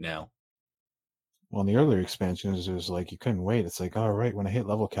right now. Well, in the earlier expansions, it was like you couldn't wait. It's like, all right, when I hit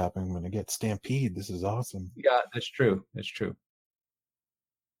level cap, I'm going to get Stampede. This is awesome. Yeah, that's true. That's true.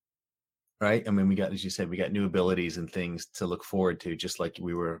 right? I mean, we got, as you said, we got new abilities and things to look forward to, just like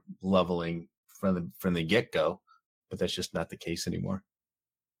we were leveling from the get-go, but that's just not the case anymore.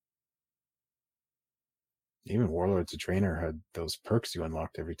 Even Warlords of Trainer had those perks you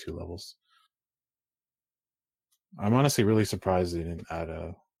unlocked every 2 levels. I'm honestly really surprised they didn't add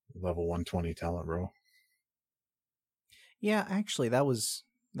a level 120 talent row. Yeah, actually, that was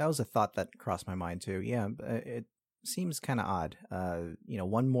a thought that crossed my mind too. Yeah, it seems kind of odd.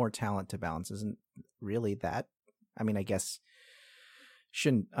 One more talent to balance isn't really that. I mean, I guess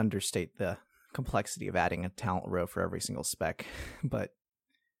shouldn't understate the complexity of adding a talent row for every single spec, but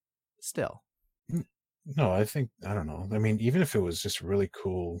still. No, I don't know. I mean, even if it was just really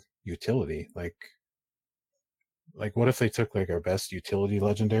cool utility, like what if they took like our best utility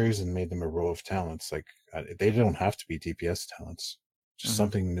legendaries and made them a row of talents? Like they don't have to be DPS talents. Just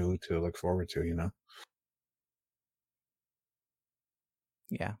something new to look forward to, you know?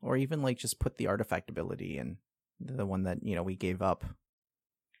 Yeah, or even like just put the artifact ability in, the one that, we gave up.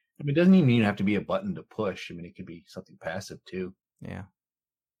 I mean, it doesn't even have to be a button to push. I mean, it could be something passive too. Yeah.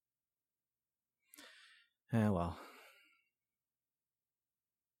 Well.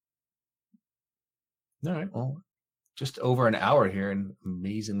 All right. Well, just over an hour here, and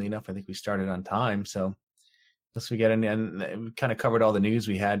amazingly enough, I think we started on time. So, unless we get in, and we kind of covered all the news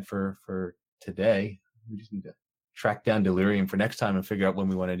we had for today. We just need to track down Delirium for next time and figure out when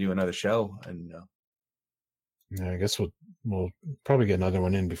we want to do another show. And yeah, I guess we'll probably get another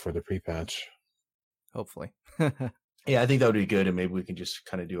one in before the pre-patch. Hopefully. Yeah, I think that would be good, and maybe we can just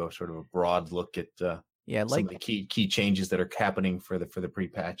kind of do a sort of a broad look at some of the key changes that are happening for the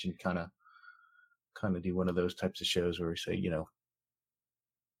pre-patch, and kind of do one of those types of shows where we say,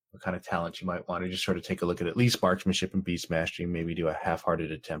 what kind of talent you might want to just sort of take a look at least marksmanship and beast mastery, maybe do a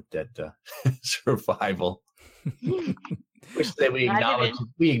half-hearted attempt at survival. Which we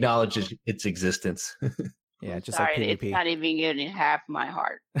acknowledge its existence. Yeah, just sorry, like PvP. it's not even getting half my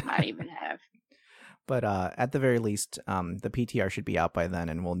heart. Not even half. But at the very least, the PTR should be out by then,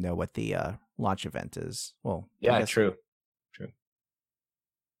 and we'll know what the launch event is. Well, yeah, true.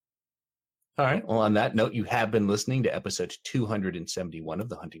 All right. Well, on that note, you have been listening to episode 271 of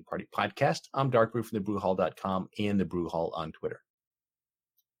the Hunting Party Podcast. I'm Dark Brew from thebrewhall.com and the Brew Hall on Twitter.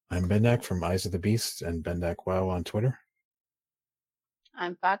 I'm Bendak from Eyes of the Beast and Bendak WoW on Twitter.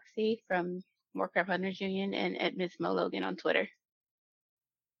 I'm Foxy from Warcraft Hunters Union and at Miss Mo Logan on Twitter.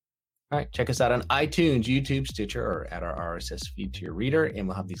 All right. Check us out on iTunes, YouTube, Stitcher, or add our RSS feed to your reader, and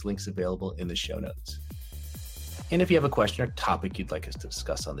we'll have these links available in the show notes. And if you have a question or topic you'd like us to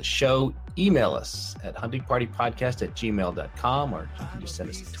discuss on the show, email us at huntingpartypodcast@gmail.com, or you can just send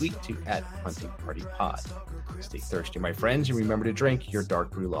us a tweet to @huntingpartypod. Stay thirsty, my friends, and remember to drink your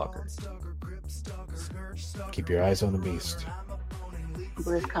Dark Brew Lager. Keep your eyes on the beast.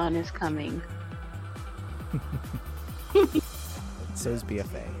 BlizzCon is coming. So's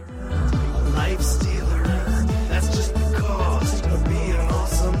BFA. Life stealer, that's just the cost of being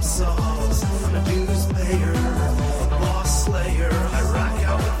awesome sauce. I'm a dues payer, a boss slayer. I rock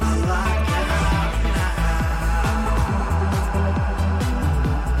out with my lockout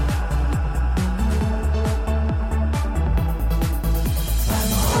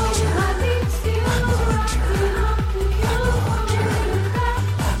I'm a hunter, I'm a hunter,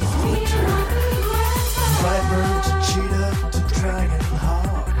 I'm a hunter. Viper to cheetah to dragon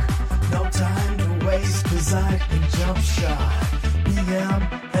hawk. No time to waste, 'cause I can jump shot. BM,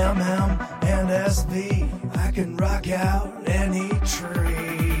 MM, and SV. I can rock out any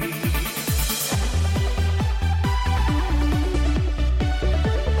tree.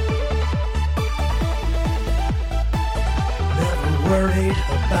 Never worried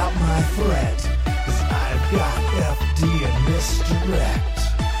about my threat, 'cause I've got FD and misdirect.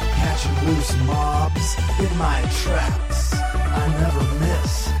 Catching loose mobs in my traps. I never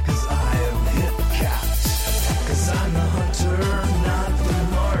miss, 'cause I am hit capped. 'Cause I'm the hunter, not the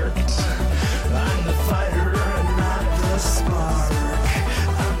marked. I'm the fighter, not the spark.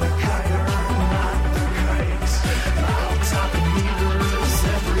 I'm the kiter, not the kite. I'll top the meters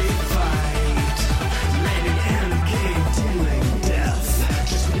every fight. Raiding and cave dealing death.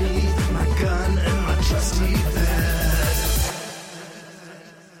 Just me, my gun, and my trusty bed.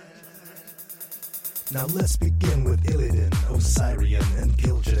 Now let's begin with Illidan, Osirian, and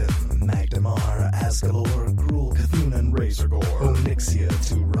Gil'jadan, Magdamar, Asgalor, Gruul, Cthulhu, and Razorgore, Onyxia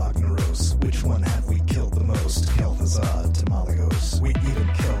to Ragnaros. Which one have we killed the most? Kel'Thuzad to Malygos. We even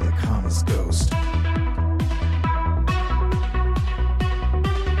killed a Kama's ghost.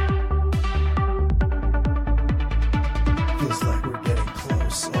 Feels like we're getting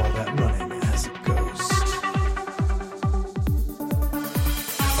close, all that running as a ghost.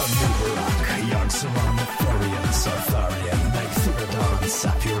 A new Barak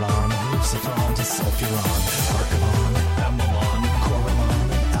Acheron, Archon, Amalon, Corellon,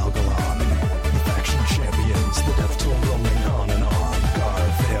 and Algalon. The faction champions, the death toll rolling on and on. Gar,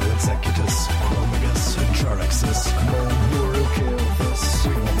 Vale, Executus, Chromagus, and Jaraxus. Moan, Uru, kill this.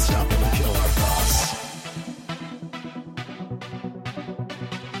 We won't stop till we kill our boss.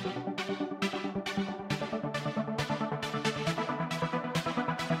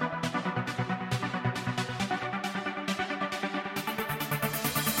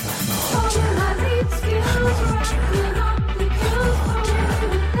 All my lead skills right